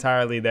wasn't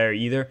entirely there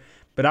either,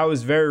 but I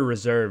was very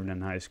reserved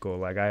in high school.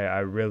 Like, I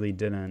really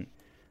didn't,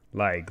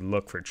 like,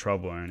 look for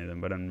trouble or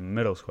anything, but in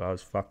middle school, I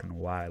was fucking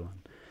wildin'.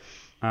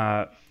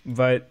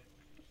 But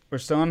we're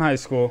still in high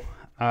school.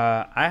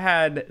 I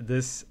had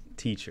this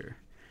teacher,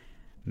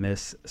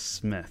 Miss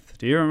Smith.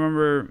 Do you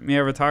remember me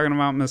ever talking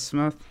about Miss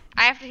Smith?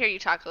 I have to hear you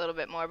talk a little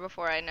bit more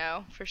before I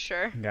know for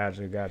sure.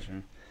 Gotcha.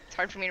 It's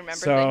hard for me to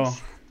remember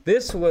things.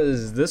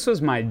 This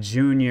was my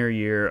junior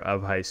year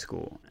of high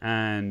school,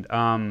 and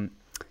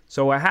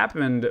So what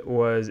happened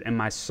was in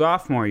my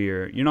sophomore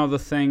year, you know the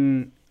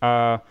thing,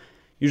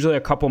 usually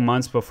a couple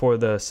months before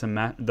the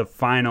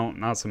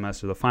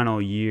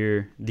final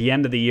year, the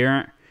end of the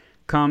year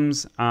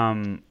comes,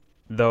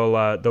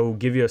 they'll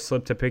give you a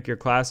slip to pick your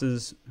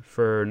classes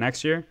for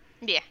next year.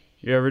 Yeah.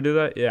 You ever do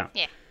that? Yeah.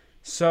 Yeah.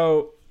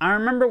 So I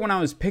remember when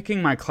I was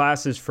picking my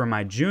classes for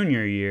my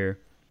junior year,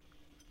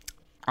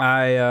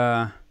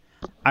 I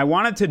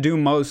wanted to do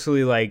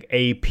mostly like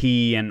AP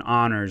and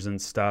honors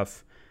and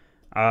stuff,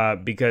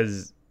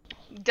 because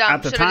Dumb.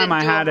 at the time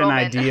I had an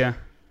idea.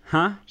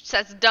 Huh?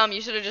 That's dumb. You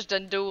should have just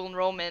done dual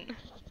enrollment.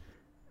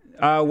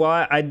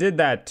 Well, I did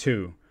that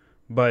too,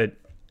 but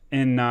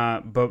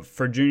but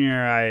for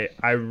junior,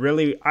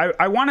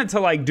 I wanted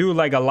to like do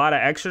like a lot of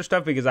extra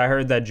stuff because I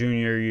heard that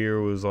junior year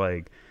was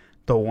like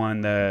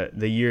the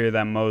year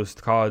that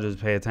most colleges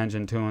pay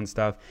attention to and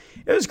stuff.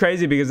 It was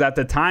crazy because at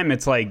the time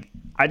it's like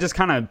I just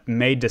kind of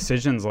made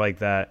decisions like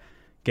that,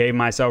 gave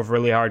myself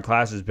really hard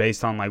classes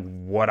based on like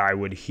what I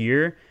would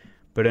hear,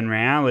 but in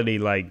reality,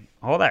 like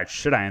all that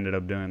shit I ended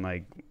up doing,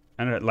 like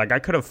I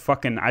could have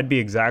I'd be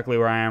exactly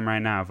where I am right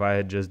now if I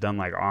had just done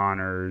like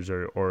honors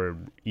or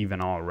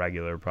even all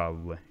regular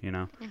probably, you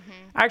know?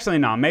 Actually,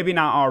 no, maybe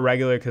not all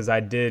regular because I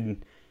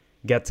did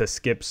get to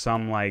skip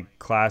some like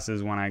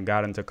classes when I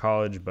got into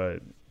college,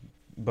 but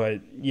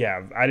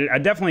yeah, I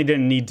definitely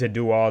didn't need to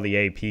do all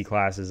the AP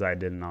classes I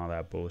did and all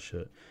that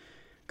bullshit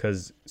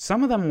because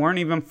some of them weren't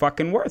even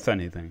fucking worth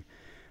anything.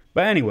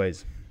 But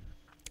anyways,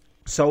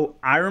 so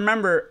I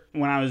remember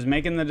when I was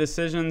making the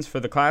decisions for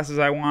the classes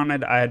I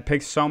wanted, I had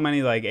picked so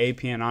many like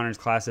AP and honors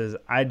classes.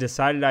 I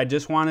decided I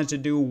just wanted to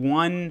do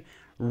one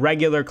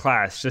regular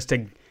class just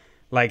to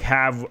like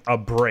have a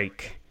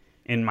break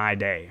in my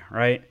day,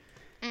 right?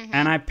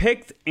 And I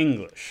picked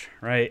English,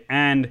 right?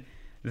 And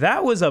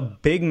that was a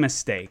big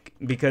mistake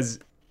because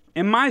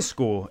in my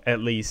school, at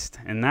least,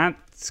 in that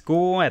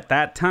school at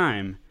that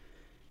time,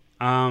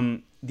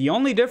 the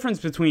only difference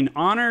between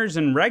honors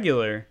and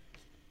regular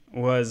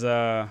was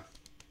the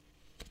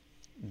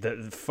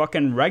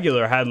fucking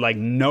regular had like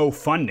no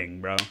funding,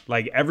 bro.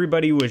 Like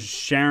everybody was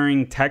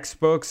sharing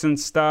textbooks and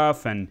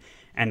stuff and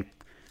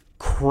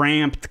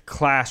cramped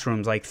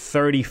classrooms, like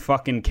 30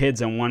 fucking kids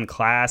in one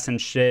class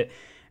and shit.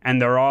 And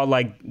they're all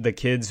like the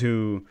kids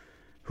who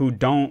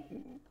don't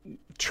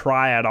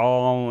try at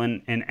all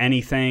in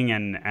anything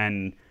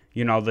and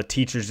you know, the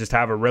teachers just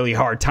have a really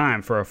hard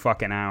time for a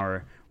fucking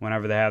hour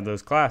whenever they have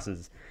those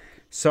classes.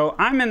 So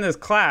I'm in this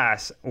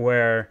class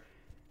where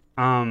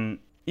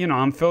you know,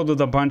 I'm filled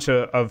with a bunch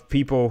of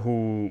people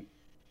who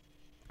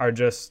are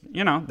just,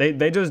 you know,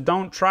 they just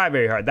don't try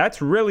very hard.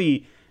 That's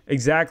really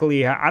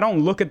exactly, I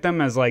don't look at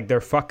them as like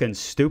they're fucking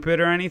stupid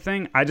or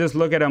anything. I just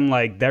look at them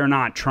like they're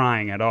not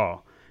trying at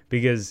all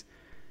because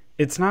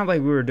it's not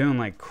like we were doing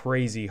like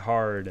crazy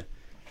hard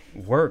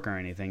work or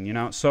anything, you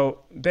know? So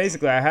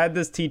basically I had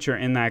this teacher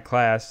in that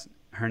class.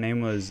 Her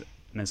name was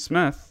Miss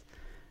Smith.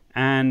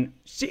 And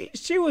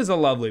she was a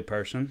lovely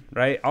person,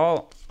 right?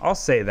 I'll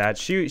say that.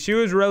 She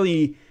was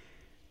really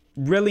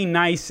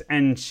nice,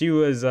 and she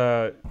was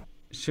a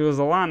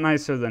lot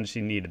nicer than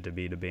she needed to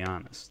be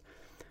honest.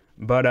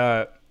 But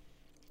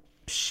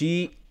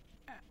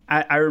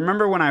I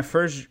remember when I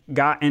first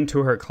got into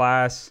her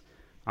class,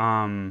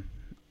 I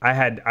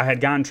had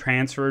gotten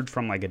transferred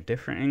from like a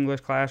different English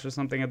class or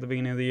something at the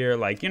beginning of the year.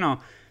 Like, you know,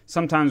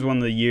 sometimes when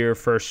the year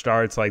first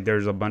starts, like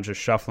there's a bunch of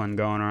shuffling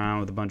going around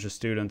with a bunch of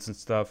students and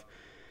stuff.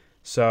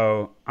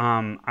 So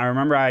I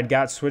remember I had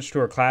got switched to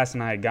her class,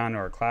 and I had gone to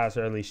her class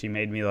early. She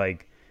made me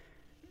like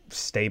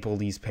staple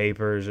these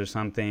papers or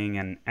something,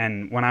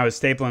 and when I was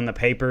stapling the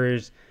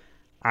papers,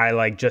 I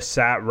like just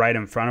sat right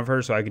in front of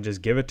her so I could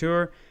just give it to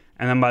her.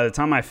 And then by the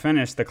time I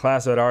finished, the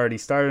class had already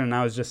started, and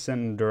I was just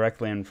sitting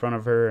directly in front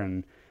of her,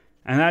 and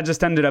that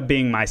just ended up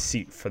being my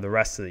seat for the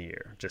rest of the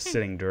year, just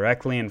sitting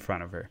directly in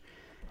front of her.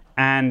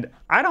 And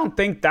I don't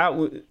think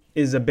that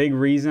is a big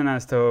reason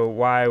as to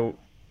why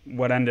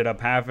what ended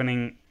up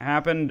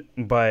happened,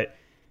 but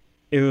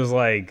it was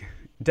like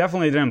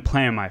definitely didn't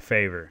play in my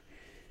favor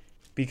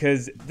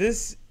because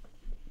this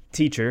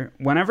teacher,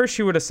 whenever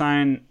she would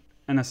assign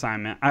an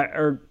assignment,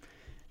 or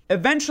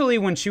eventually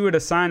when she would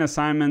assign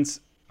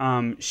assignments,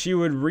 she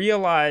would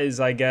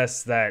realize, I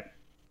guess, that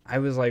I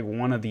was like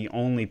one of the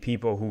only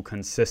people who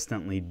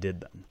consistently did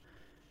them,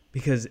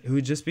 because it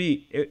would just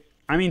be,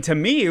 I mean, to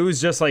me, it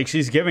was just like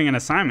she's giving an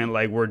assignment,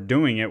 like we're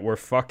doing it, we're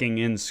fucking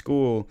in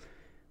school.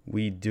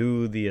 We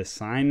do the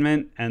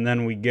assignment and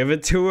then we give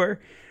it to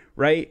her,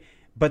 right?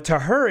 But to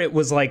her, it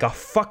was like a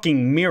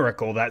fucking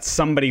miracle that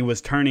somebody was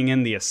turning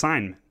in the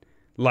assignment.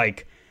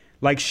 Like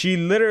she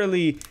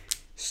literally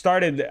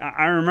started,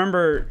 I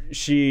remember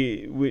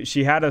she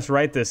had us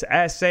write this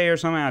essay or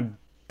something. I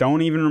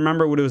don't even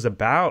remember what it was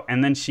about.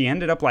 And then she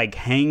ended up like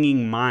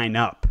hanging mine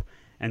up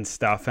and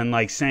stuff and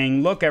like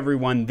saying, look,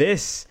 everyone,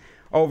 this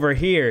over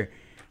here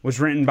was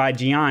written by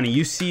Gianni.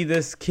 You see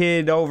this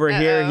kid over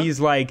here?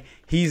 He's like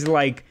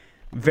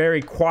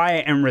very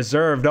quiet and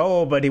reserved.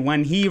 Oh, but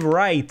when he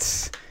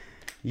writes,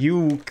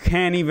 you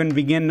can't even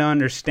begin to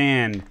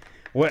understand.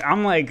 What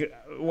I'm like,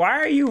 why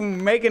are you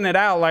making it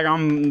out like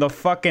I'm the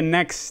fucking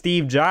next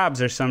Steve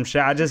Jobs or some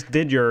shit? I just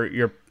did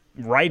your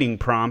writing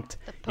prompt,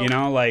 you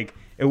know, like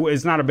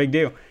it's not a big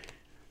deal.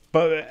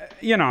 But,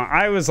 you know,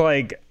 I was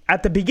like,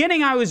 at the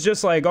beginning, I was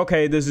just like,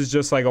 okay, this is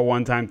just like a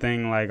one-time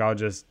thing. Like, I'll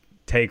just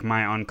take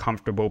my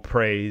uncomfortable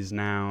praise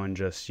now and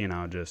just,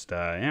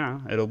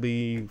 it'll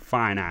be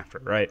fine after,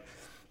 right?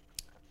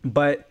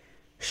 But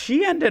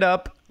she ended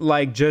up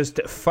like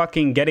just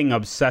fucking getting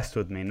obsessed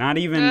with me. Not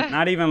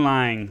even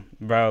lying,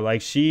 bro.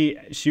 Like she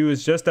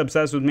was just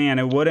obsessed with me, and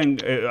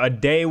a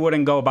day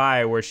wouldn't go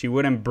by where she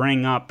wouldn't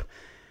bring up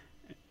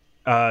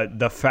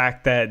the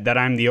fact that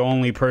I'm the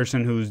only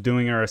person who's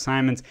doing her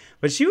assignments.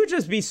 But she would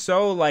just be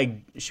so like,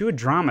 she would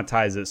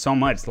dramatize it so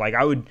much. Like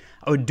I would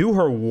do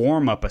her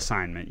warm-up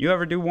assignment. You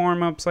ever do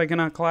warm-ups like in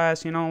a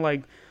class, you know,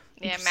 like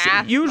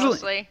math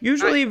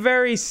usually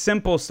very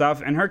simple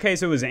stuff. In her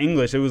case it was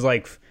English. It was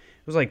like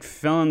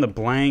fill in the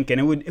blank, and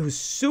it was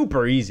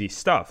super easy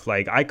stuff.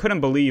 Like I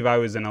couldn't believe I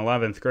was in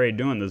 11th grade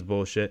doing this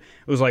bullshit.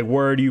 It was like,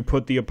 where do you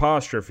put the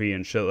apostrophe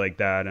and shit like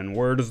that, and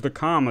where does the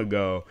comma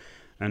go,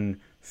 and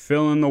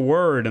fill in the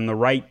word in the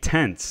right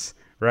tense,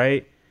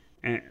 right?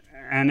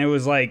 And it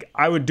was like,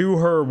 I would do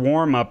her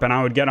warm-up and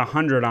I would get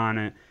 100 on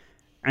it,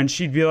 and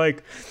she'd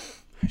look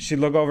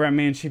over at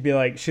me and she'd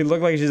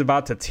look like she's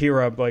about to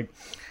tear up, like,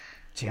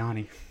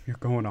 Gianni, you're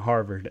going to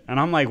Harvard. And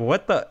I'm like,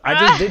 what the? I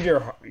just did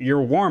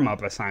your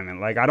warm-up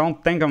assignment. Like, I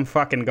don't think I'm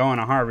fucking going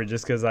to Harvard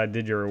just because I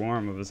did your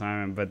warm-up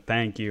assignment, but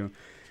thank you,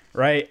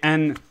 right?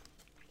 And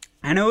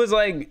it was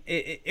like,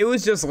 it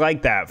was just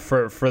like that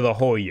for the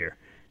whole year.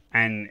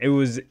 And it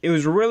was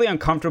really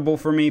uncomfortable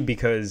for me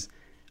because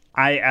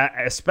I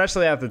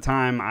especially at the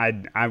time,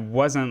 I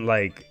wasn't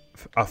like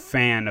a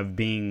fan of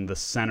being the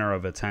center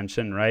of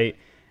attention, right?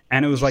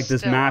 And it was like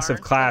this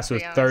massive class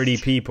with 30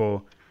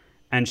 people,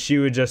 and she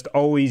would just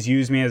always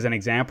use me as an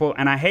example.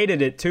 And I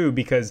hated it too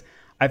because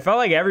I felt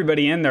like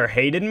everybody in there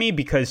hated me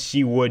because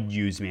she would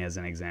use me as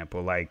an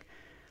example. Like,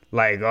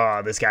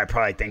 oh, this guy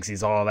probably thinks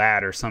he's all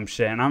that or some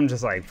shit. And I'm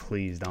just like,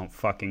 please don't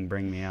fucking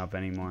bring me up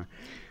anymore.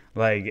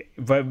 Like,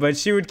 but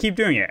she would keep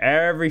doing it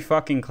every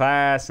fucking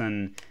class,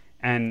 and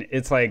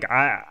it's like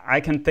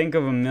I can think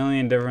of a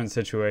million different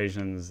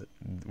situations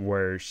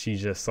where she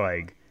just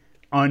like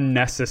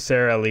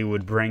unnecessarily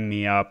would bring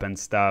me up and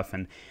stuff,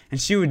 and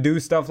she would do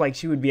stuff like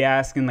she would be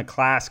asking the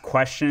class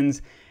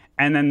questions,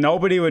 and then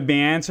nobody would be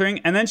answering,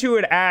 and then she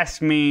would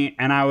ask me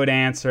and I would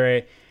answer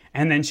it,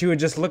 and then she would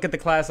just look at the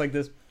class like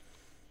this.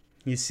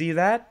 You see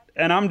that?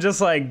 And I'm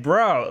just like,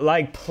 bro,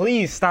 like,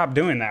 please stop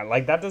doing that.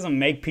 Like, that doesn't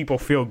make people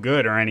feel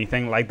good or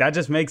anything. Like, that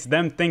just makes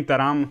them think that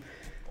I'm,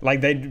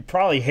 like, they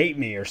probably hate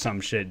me or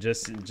some shit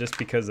just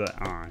because of,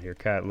 your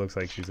cat looks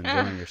like she's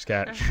enjoying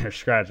your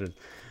scratches.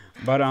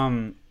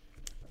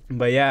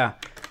 But yeah,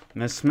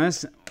 Miss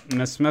Smith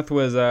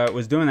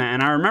was doing that.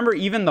 And I remember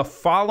even the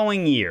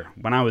following year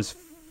when I was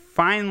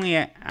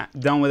finally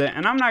done with it,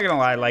 and I'm not going to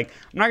lie, like,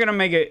 I'm not going to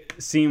make it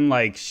seem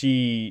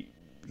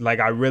like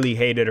I really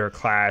hated her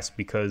class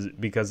because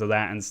of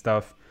that and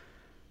stuff.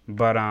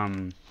 But,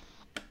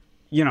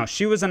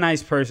 she was a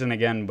nice person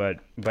again, but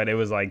it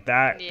was like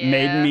that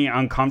made me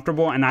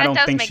uncomfortable, and I don't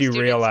think she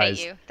realized.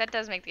 Hate you. That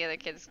does make the other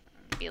kids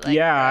be like,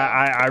 yeah,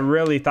 I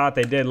really thought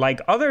they did.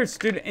 Like, other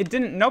students,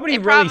 nobody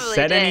really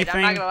said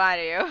anything. I'm not gonna lie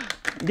to you.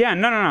 Yeah,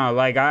 no.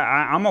 Like,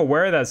 I'm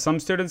aware that some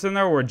students in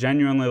there were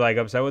genuinely, like,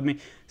 upset with me.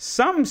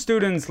 Some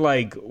students,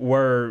 like,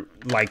 were,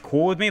 like,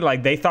 cool with me.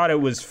 Like, they thought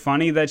it was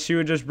funny that she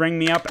would just bring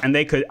me up, and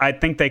I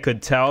think they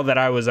could tell that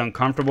I was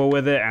uncomfortable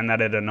with it and that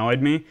it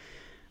annoyed me.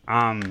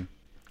 And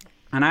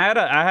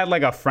I had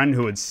like a friend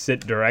who would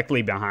sit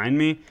directly behind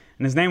me,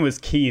 and his name was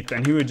Keith,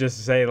 and he would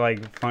just say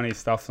like funny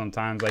stuff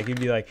sometimes. Like he'd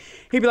be like,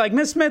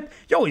 Miss Smith,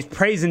 you're always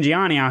praising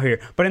Gianni out here,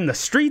 but in the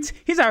streets,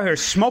 he's out here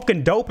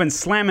smoking dope and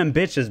slamming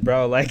bitches,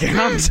 bro. Like, and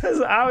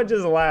I would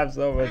just laugh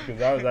so much because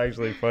that was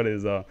actually funny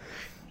as hell.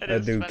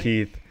 That dude funny.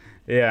 Keith,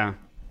 yeah.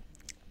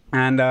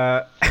 And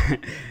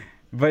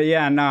but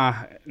yeah, nah,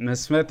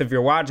 Miss Smith, if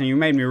you're watching, you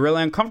made me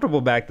really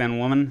uncomfortable back then,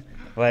 woman.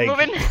 Like.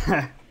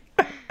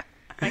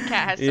 My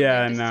cat has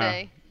something to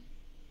say.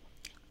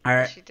 All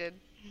right. She did.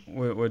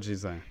 What'd she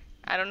say?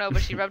 I don't know,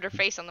 but she rubbed her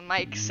face on the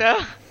mic, so.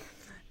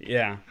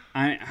 Yeah.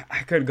 I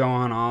could go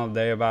on all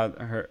day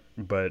about her,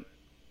 but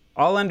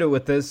I'll end it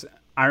with this.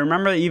 I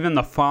remember even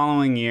the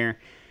following year,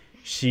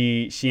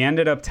 she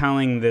ended up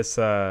telling this,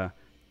 so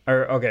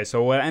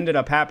what ended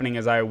up happening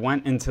is I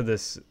went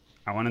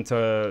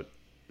into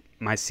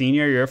my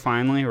senior year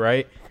finally,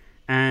 right?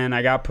 And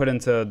I got put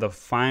into the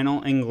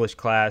final English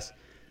class.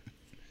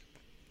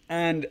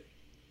 And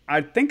I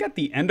think at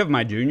the end of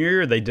my junior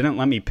year, they didn't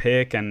let me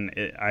pick, and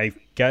I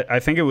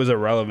think it was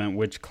irrelevant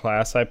which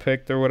class I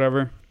picked or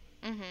whatever.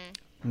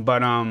 Mm-hmm.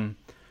 But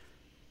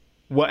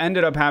what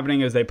ended up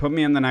happening is they put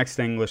me in the next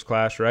English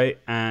class, right?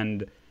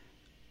 And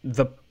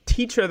the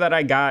teacher that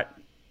I got,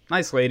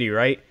 nice lady,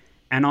 right?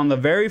 And on the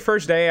very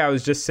first day, I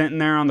was just sitting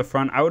there on the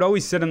front. I would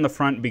always sit in the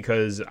front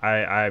because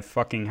I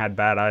fucking had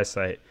bad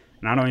eyesight,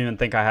 and I don't even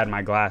think I had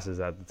my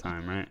glasses at the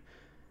time, right?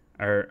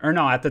 or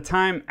no, at the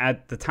time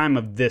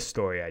of this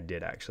story, I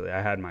did actually.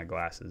 I had my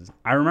glasses.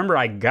 I remember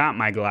I got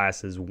my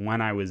glasses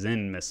when I was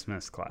in Miss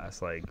Smith's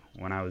class, like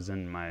when I was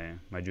in my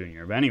junior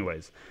year. But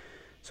anyways,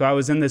 so I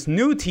was in this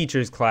new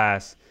teacher's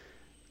class.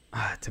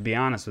 To be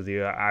honest with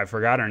you, I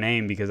forgot her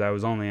name because I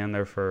was only in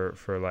there for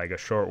like a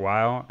short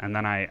while, and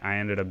then I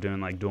ended up doing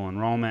like dual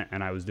enrollment,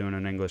 and I was doing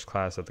an English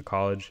class at the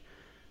college.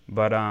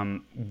 But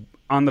on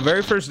the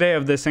very first day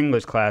of this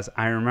English class,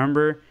 I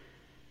remember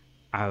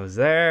I was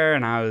there,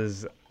 and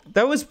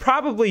there was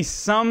probably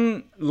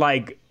some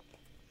like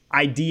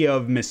idea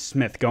of Miss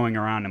Smith going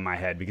around in my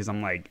head because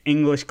I'm like,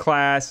 English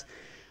class.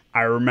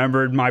 I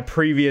remembered my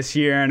previous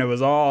year, and it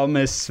was all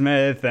Miss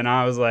Smith, and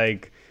I was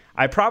like,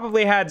 I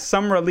probably had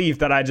some relief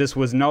that I just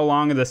was no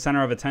longer the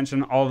center of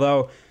attention,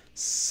 although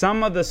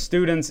some of the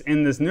students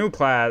in this new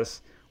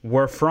class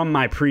were from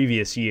my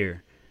previous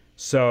year.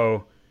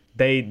 So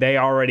they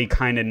already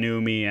kind of knew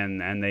me,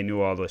 and they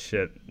knew all the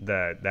shit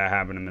that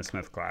happened in Miss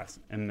Smith's class.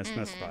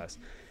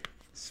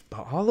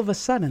 But all of a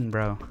sudden,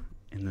 bro,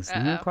 in this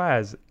new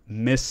class,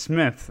 Miss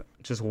Smith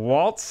just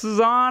waltzes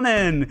on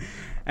in,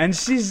 and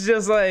she's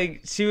just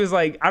like, she was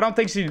like, I don't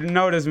think she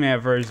noticed me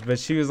at first, but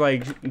she was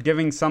like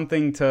giving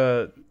something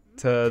to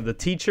the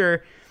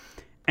teacher,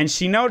 and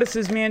she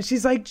notices me, and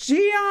she's like,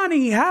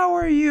 Gianni, how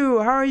are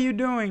you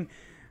doing?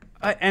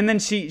 And then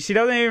she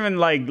doesn't even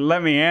like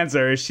let me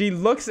answer. She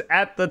looks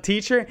at the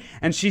teacher,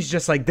 and she's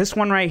just like, this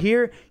one right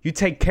here, you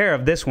take care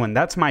of this one,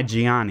 that's my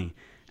Gianni.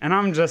 And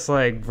I'm just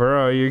like,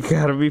 bro, you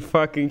gotta be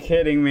fucking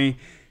kidding me.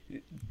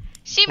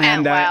 She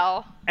meant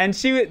well. And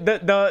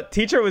the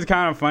teacher was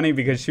kind of funny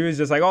because she was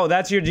just like, oh,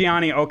 that's your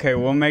Gianni, okay,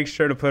 we'll make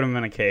sure to put him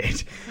in a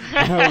cage.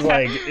 And I was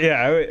like,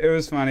 yeah, it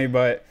was funny,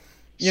 but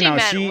you know,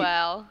 she meant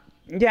well.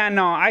 Yeah,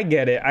 no, I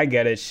get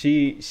it.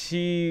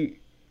 She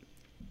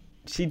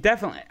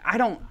definitely, I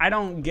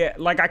don't get,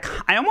 like,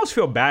 I almost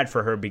feel bad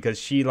for her because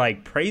she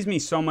like praised me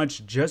so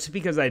much just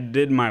because I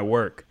did my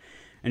work,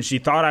 and she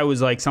thought I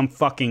was like some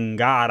fucking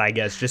god, I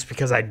guess, just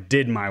because I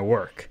did my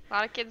work. A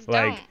lot of kids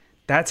like, don't.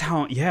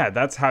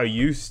 That's how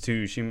used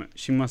to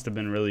she must have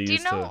been really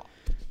used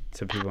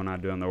to people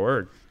not doing their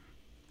work.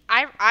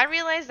 I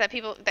realized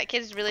that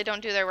kids really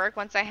don't do their work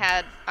once I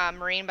had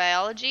marine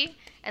biology,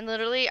 and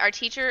literally our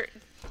teacher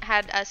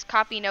had us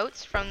copy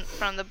notes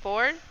from the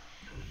board,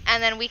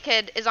 and then we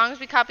could, as long as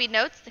we copied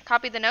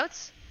the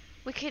notes,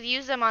 we could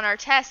use them on our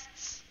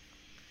tests.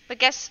 But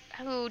guess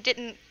who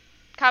didn't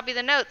copy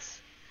the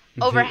notes?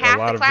 Over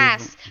half the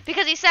class.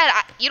 Because he said,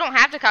 you don't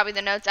have to copy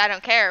the notes, I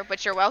don't care,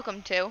 but you're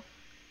welcome to.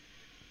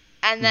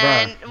 And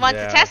then once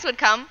the test would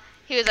come,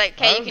 he was like,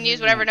 okay, you can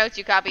use whatever notes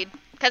you copied.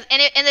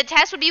 And the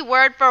test would be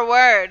word for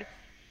word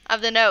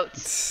of the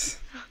notes.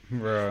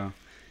 Bro.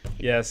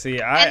 Yeah, see,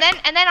 and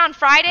then on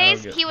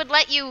Fridays, he would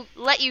let you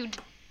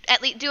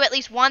do at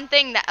least one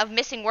thing of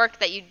missing work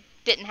that you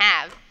didn't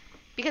have,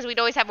 because we'd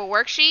always have a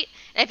worksheet,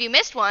 and if you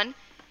missed one,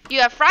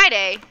 you have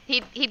Friday.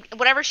 He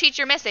whatever sheet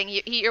you're missing,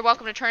 you're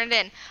welcome to turn it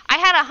in. I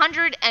had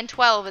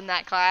 112 in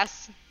that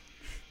class.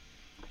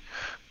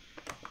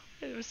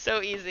 It was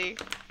so easy.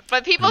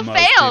 But people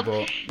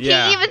failed.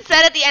 Yeah. He even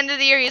said at the end of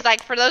the year, he's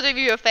like, for those of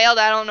you who have failed,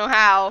 I don't know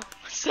how.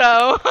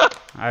 So.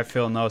 I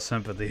feel no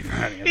sympathy for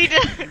him. He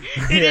did.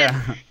 He did.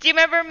 Do you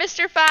remember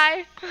Mr.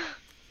 Phi?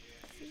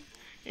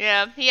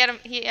 Yeah, he had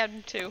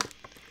him too.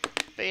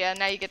 But yeah,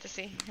 now you get to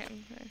see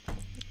him.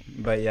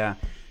 But yeah,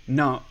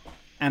 no,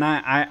 and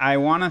I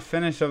want to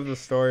finish up the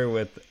story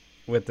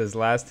with this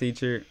last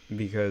teacher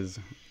because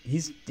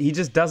he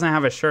just doesn't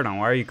have a shirt on.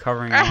 Why are you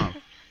covering him up?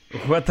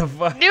 What the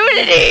fuck?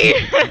 Nudity!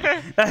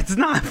 That's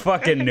not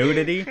fucking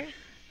nudity.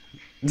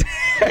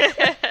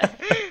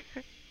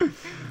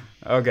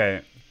 Okay.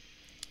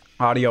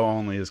 Audio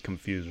only is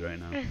confused right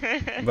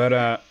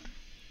now.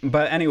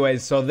 But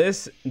anyways, so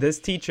this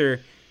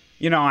teacher,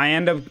 you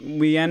know,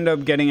 we end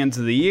up getting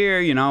into the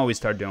year, you know, we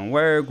start doing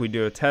work, we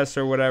do a test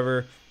or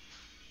whatever.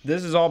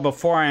 This is all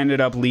before I ended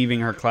up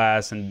leaving her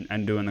class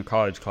and doing the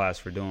college class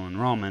for dual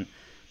enrollment.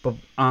 But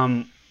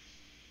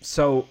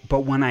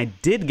but when I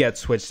did get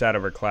switched out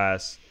of her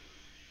class,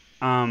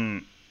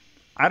 I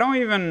don't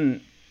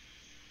even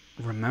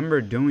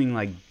remember doing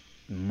like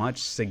much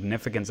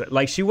significance.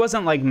 Like, she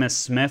wasn't like Miss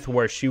Smith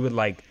where she would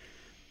like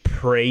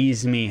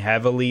praise me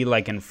heavily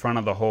like in front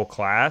of the whole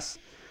class.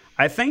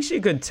 I think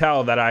she could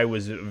tell that I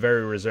was a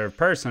very reserved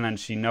person, and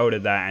she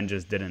noted that and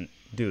just didn't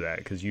do that,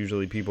 because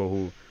usually people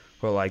who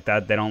are like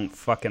that, they don't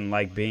fucking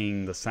like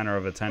being the center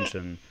of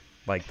attention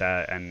like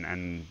that,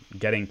 and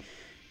getting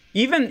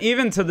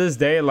even to this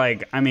day,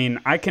 like, I mean,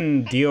 I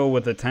can deal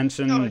with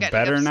attention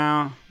better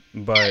now,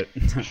 but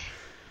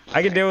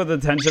I can deal with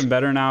attention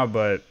better now,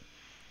 but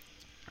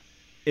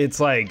it's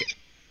like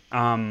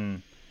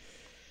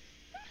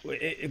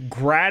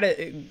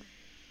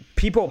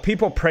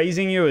people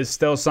praising you is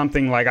still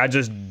something like I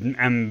just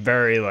am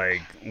very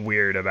like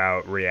weird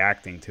about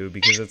reacting to,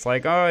 because it's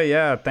like, oh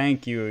yeah,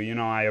 thank you, you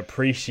know, I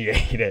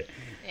appreciate it.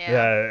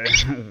 Yeah.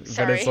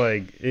 But it's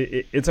like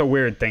it's a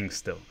weird thing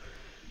still.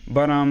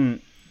 But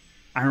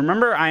I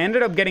remember I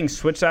ended up getting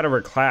switched out of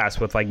her class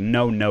with like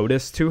no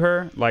notice to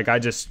her. Like I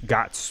just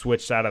got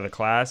switched out of the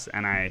class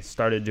and I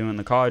started doing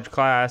the college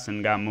class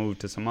and got moved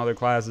to some other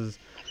classes.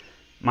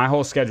 My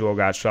whole schedule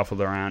got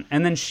shuffled around.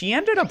 And then she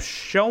ended up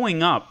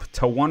showing up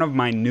to one of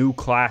my new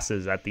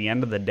classes at the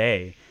end of the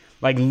day,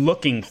 like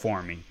looking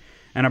for me.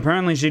 And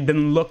apparently she'd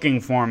been looking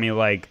for me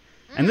like,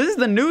 and this is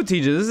the new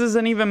teacher. This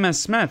isn't even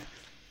Miss Smith.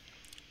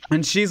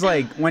 And she's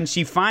like, when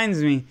she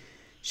finds me,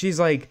 she's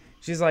like,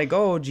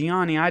 "Oh,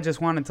 Gianni, I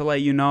just wanted to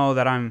let you know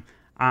that I'm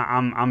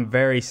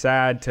very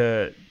sad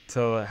to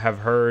have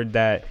heard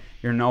that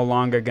you're no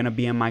longer gonna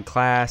be in my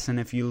class, and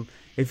if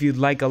you'd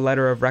like a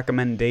letter of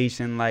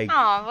recommendation, like,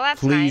 oh, well, that's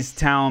please nice.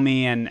 tell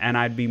me, and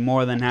I'd be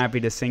more than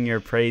happy to sing your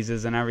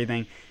praises and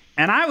everything."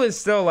 And I was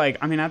still like,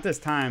 I mean, at this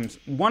time,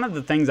 one of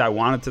the things I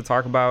wanted to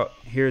talk about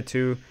here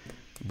too,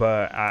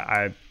 but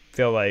I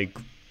feel like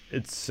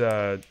it's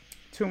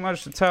too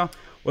much to tell,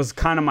 was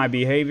kind of my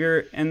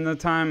behavior in the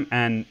time.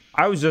 And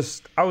I was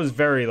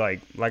very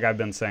like I've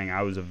been saying,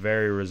 I was a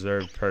very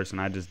reserved person.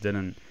 I just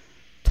didn't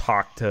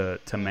talk to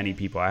many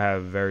people. I had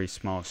a very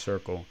small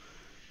circle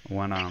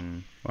when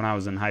I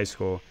was in high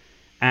school.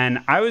 And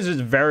I was just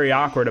very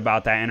awkward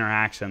about that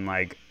interaction,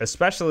 like,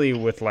 especially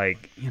with,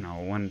 like, you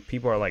know, when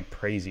people are, like,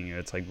 praising you,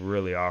 it's, like,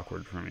 really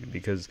awkward for me.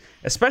 Because,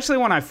 especially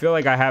when I feel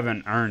like I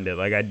haven't earned it,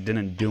 like, I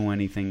didn't do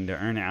anything to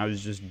earn it, I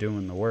was just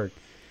doing the work.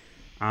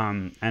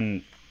 And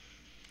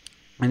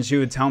she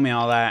would tell me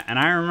all that, and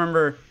I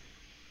remember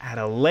at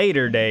a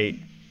later date,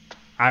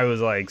 I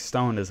was, like,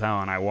 stoned as hell,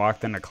 and I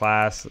walked into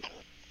class,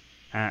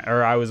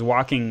 or I was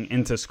walking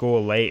into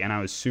school late, and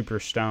I was super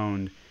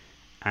stoned,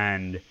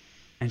 and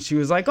she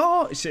was like,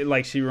 "Oh,"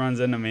 she runs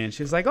into me and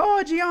she's like,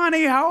 "Oh,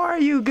 Gianni, how are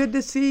you? Good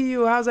to see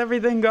you. How's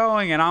everything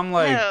going?" And I'm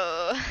like,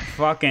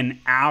 fucking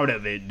out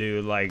of it,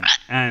 dude. Like,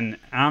 and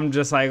I'm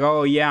just like,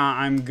 "Oh yeah,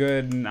 I'm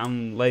good.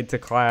 I'm late to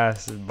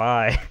class.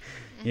 Bye,"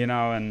 you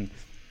know. And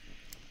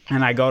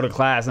I go to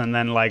class, and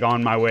then like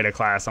on my way to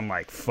class, I'm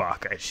like,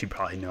 "Fuck, she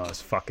probably knew I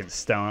was fucking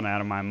stoned out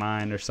of my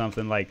mind or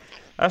something." Like,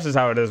 that's just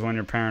how it is when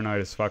you're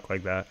paranoid as fuck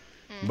like that.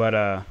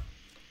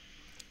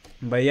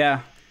 But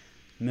yeah.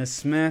 Miss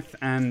Smith,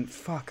 and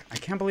fuck, I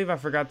can't believe I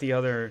forgot the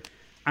other.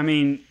 I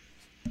mean,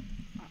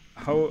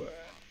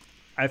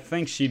 I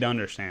think she'd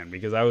understand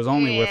because I was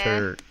only with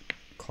her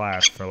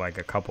class for like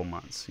a couple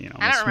months. You know,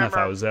 Miss Smith,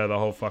 I was there the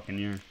whole fucking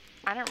year.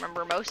 I don't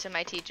remember most of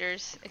my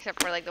teachers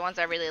except for like the ones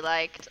I really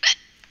liked.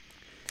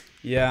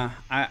 Yeah,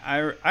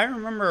 I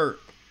remember.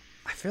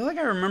 I feel like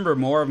I remember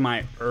more of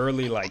my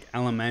early like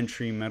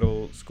elementary,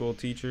 middle school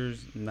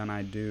teachers than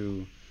I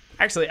do.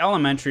 Actually,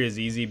 elementary is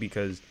easy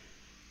because,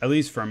 at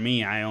least for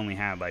me, I only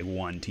had like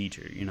one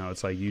teacher. You know,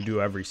 it's like you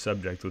do every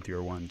subject with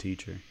your one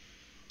teacher.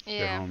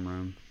 Yeah. Your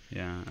homeroom.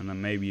 Yeah, and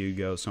then maybe you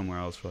go somewhere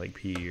else for like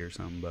PE or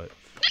something. But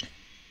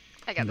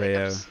I got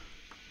hiccups.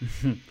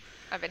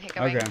 I've been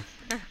hiccuping. Okay.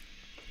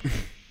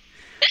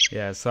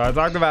 Yeah, so I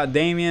talked about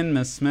Damien,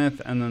 Miss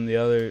Smith, and then the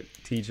other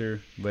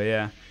teacher. But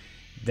yeah,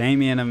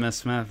 Damien and Miss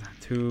Smith,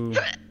 two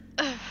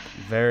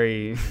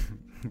very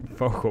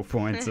focal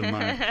points in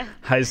my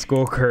high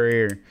school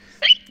career.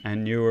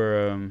 And you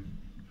were...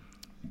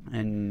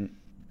 And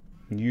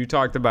you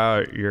talked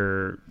about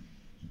your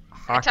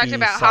hockey, I talked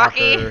about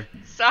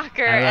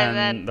soccer, and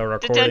then the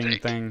recording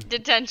thing.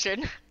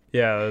 Detention.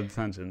 Yeah, the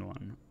detention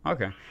one.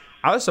 Okay.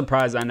 I was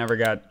surprised I never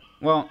got...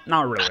 Well,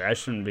 not really. I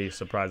shouldn't be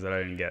surprised that I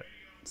didn't get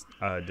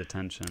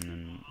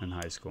detention in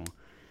high school.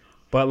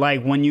 But,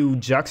 like, when you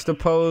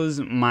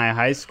juxtapose my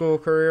high school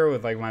career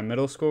with, like, my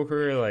middle school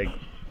career, like,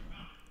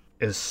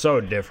 it's so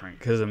different.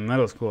 Because in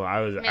middle school, I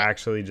was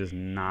actually just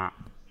not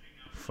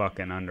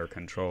fucking under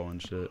control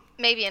and shit.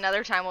 Maybe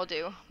another time we'll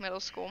do middle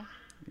school.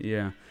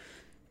 Yeah.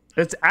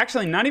 It's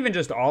actually not even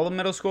just all of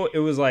middle school. It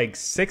was like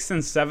 6th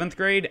and 7th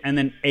grade, and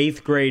then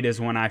 8th grade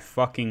is when I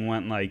fucking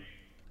went like...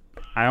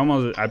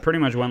 I pretty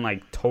much went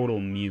like total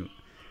mute.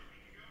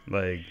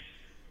 Like,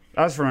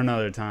 that's for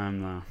another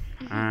time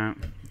though.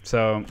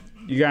 So,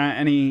 you got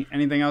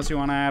anything else you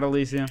want to add,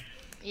 Alicia?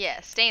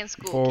 Yeah, stay in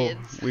school, Before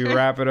kids. we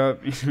wrap it up.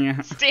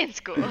 Yeah. Stay in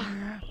school.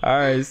 All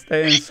right,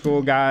 stay in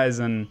school, guys,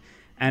 and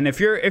if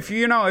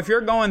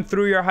you're going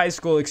through your high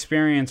school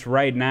experience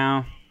right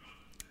now,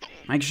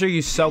 make sure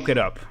you soak it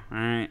up. All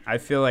right, I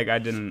feel like I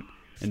didn't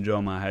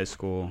enjoy my high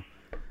school.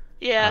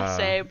 Yeah,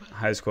 same.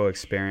 High school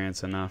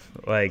experience enough.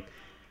 Like,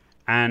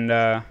 and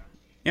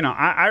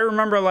I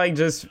remember like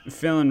just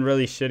feeling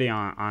really shitty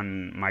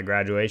on my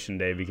graduation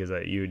day because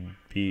you'd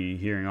be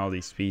hearing all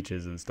these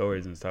speeches and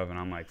stories and stuff, and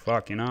I'm like,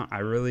 fuck, I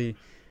really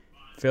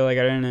feel like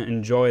I didn't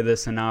enjoy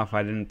this enough.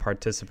 I didn't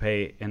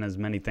participate in as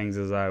many things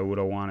as I would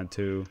have wanted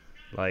to.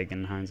 Like,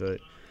 in hindsight.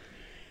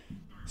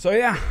 So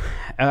yeah,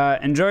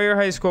 enjoy your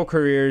high school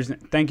careers.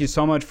 Thank you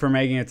so much for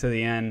making it to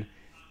the end.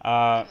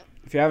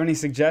 If you have any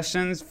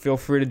suggestions, feel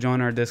free to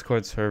join our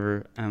Discord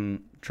server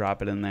and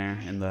drop it in there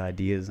in the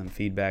ideas and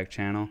feedback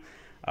channel.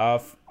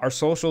 Our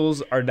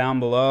socials are down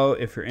below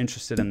if you're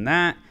interested in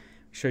that.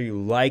 Make sure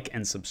you like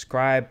and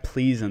subscribe,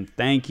 please and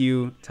thank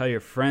you. Tell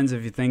your friends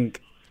if you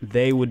think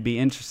they would be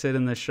interested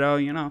in the show.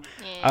 Yeah.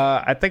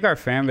 I think our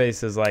fan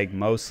base is like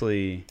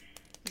mostly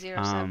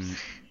 0 subs.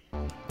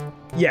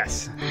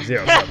 Yes,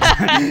 0 subs.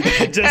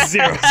 Just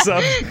 0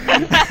 subs.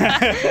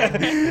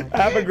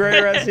 Have a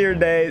great rest of your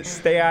day.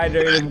 Stay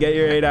hydrated. Get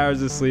your 8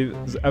 hours of sleep.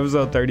 This is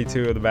episode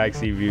 32 of the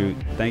Backseat View.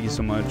 Thank you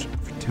so much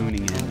for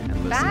tuning in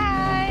and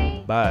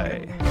listening.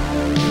 Bye.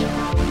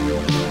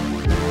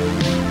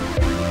 Bye.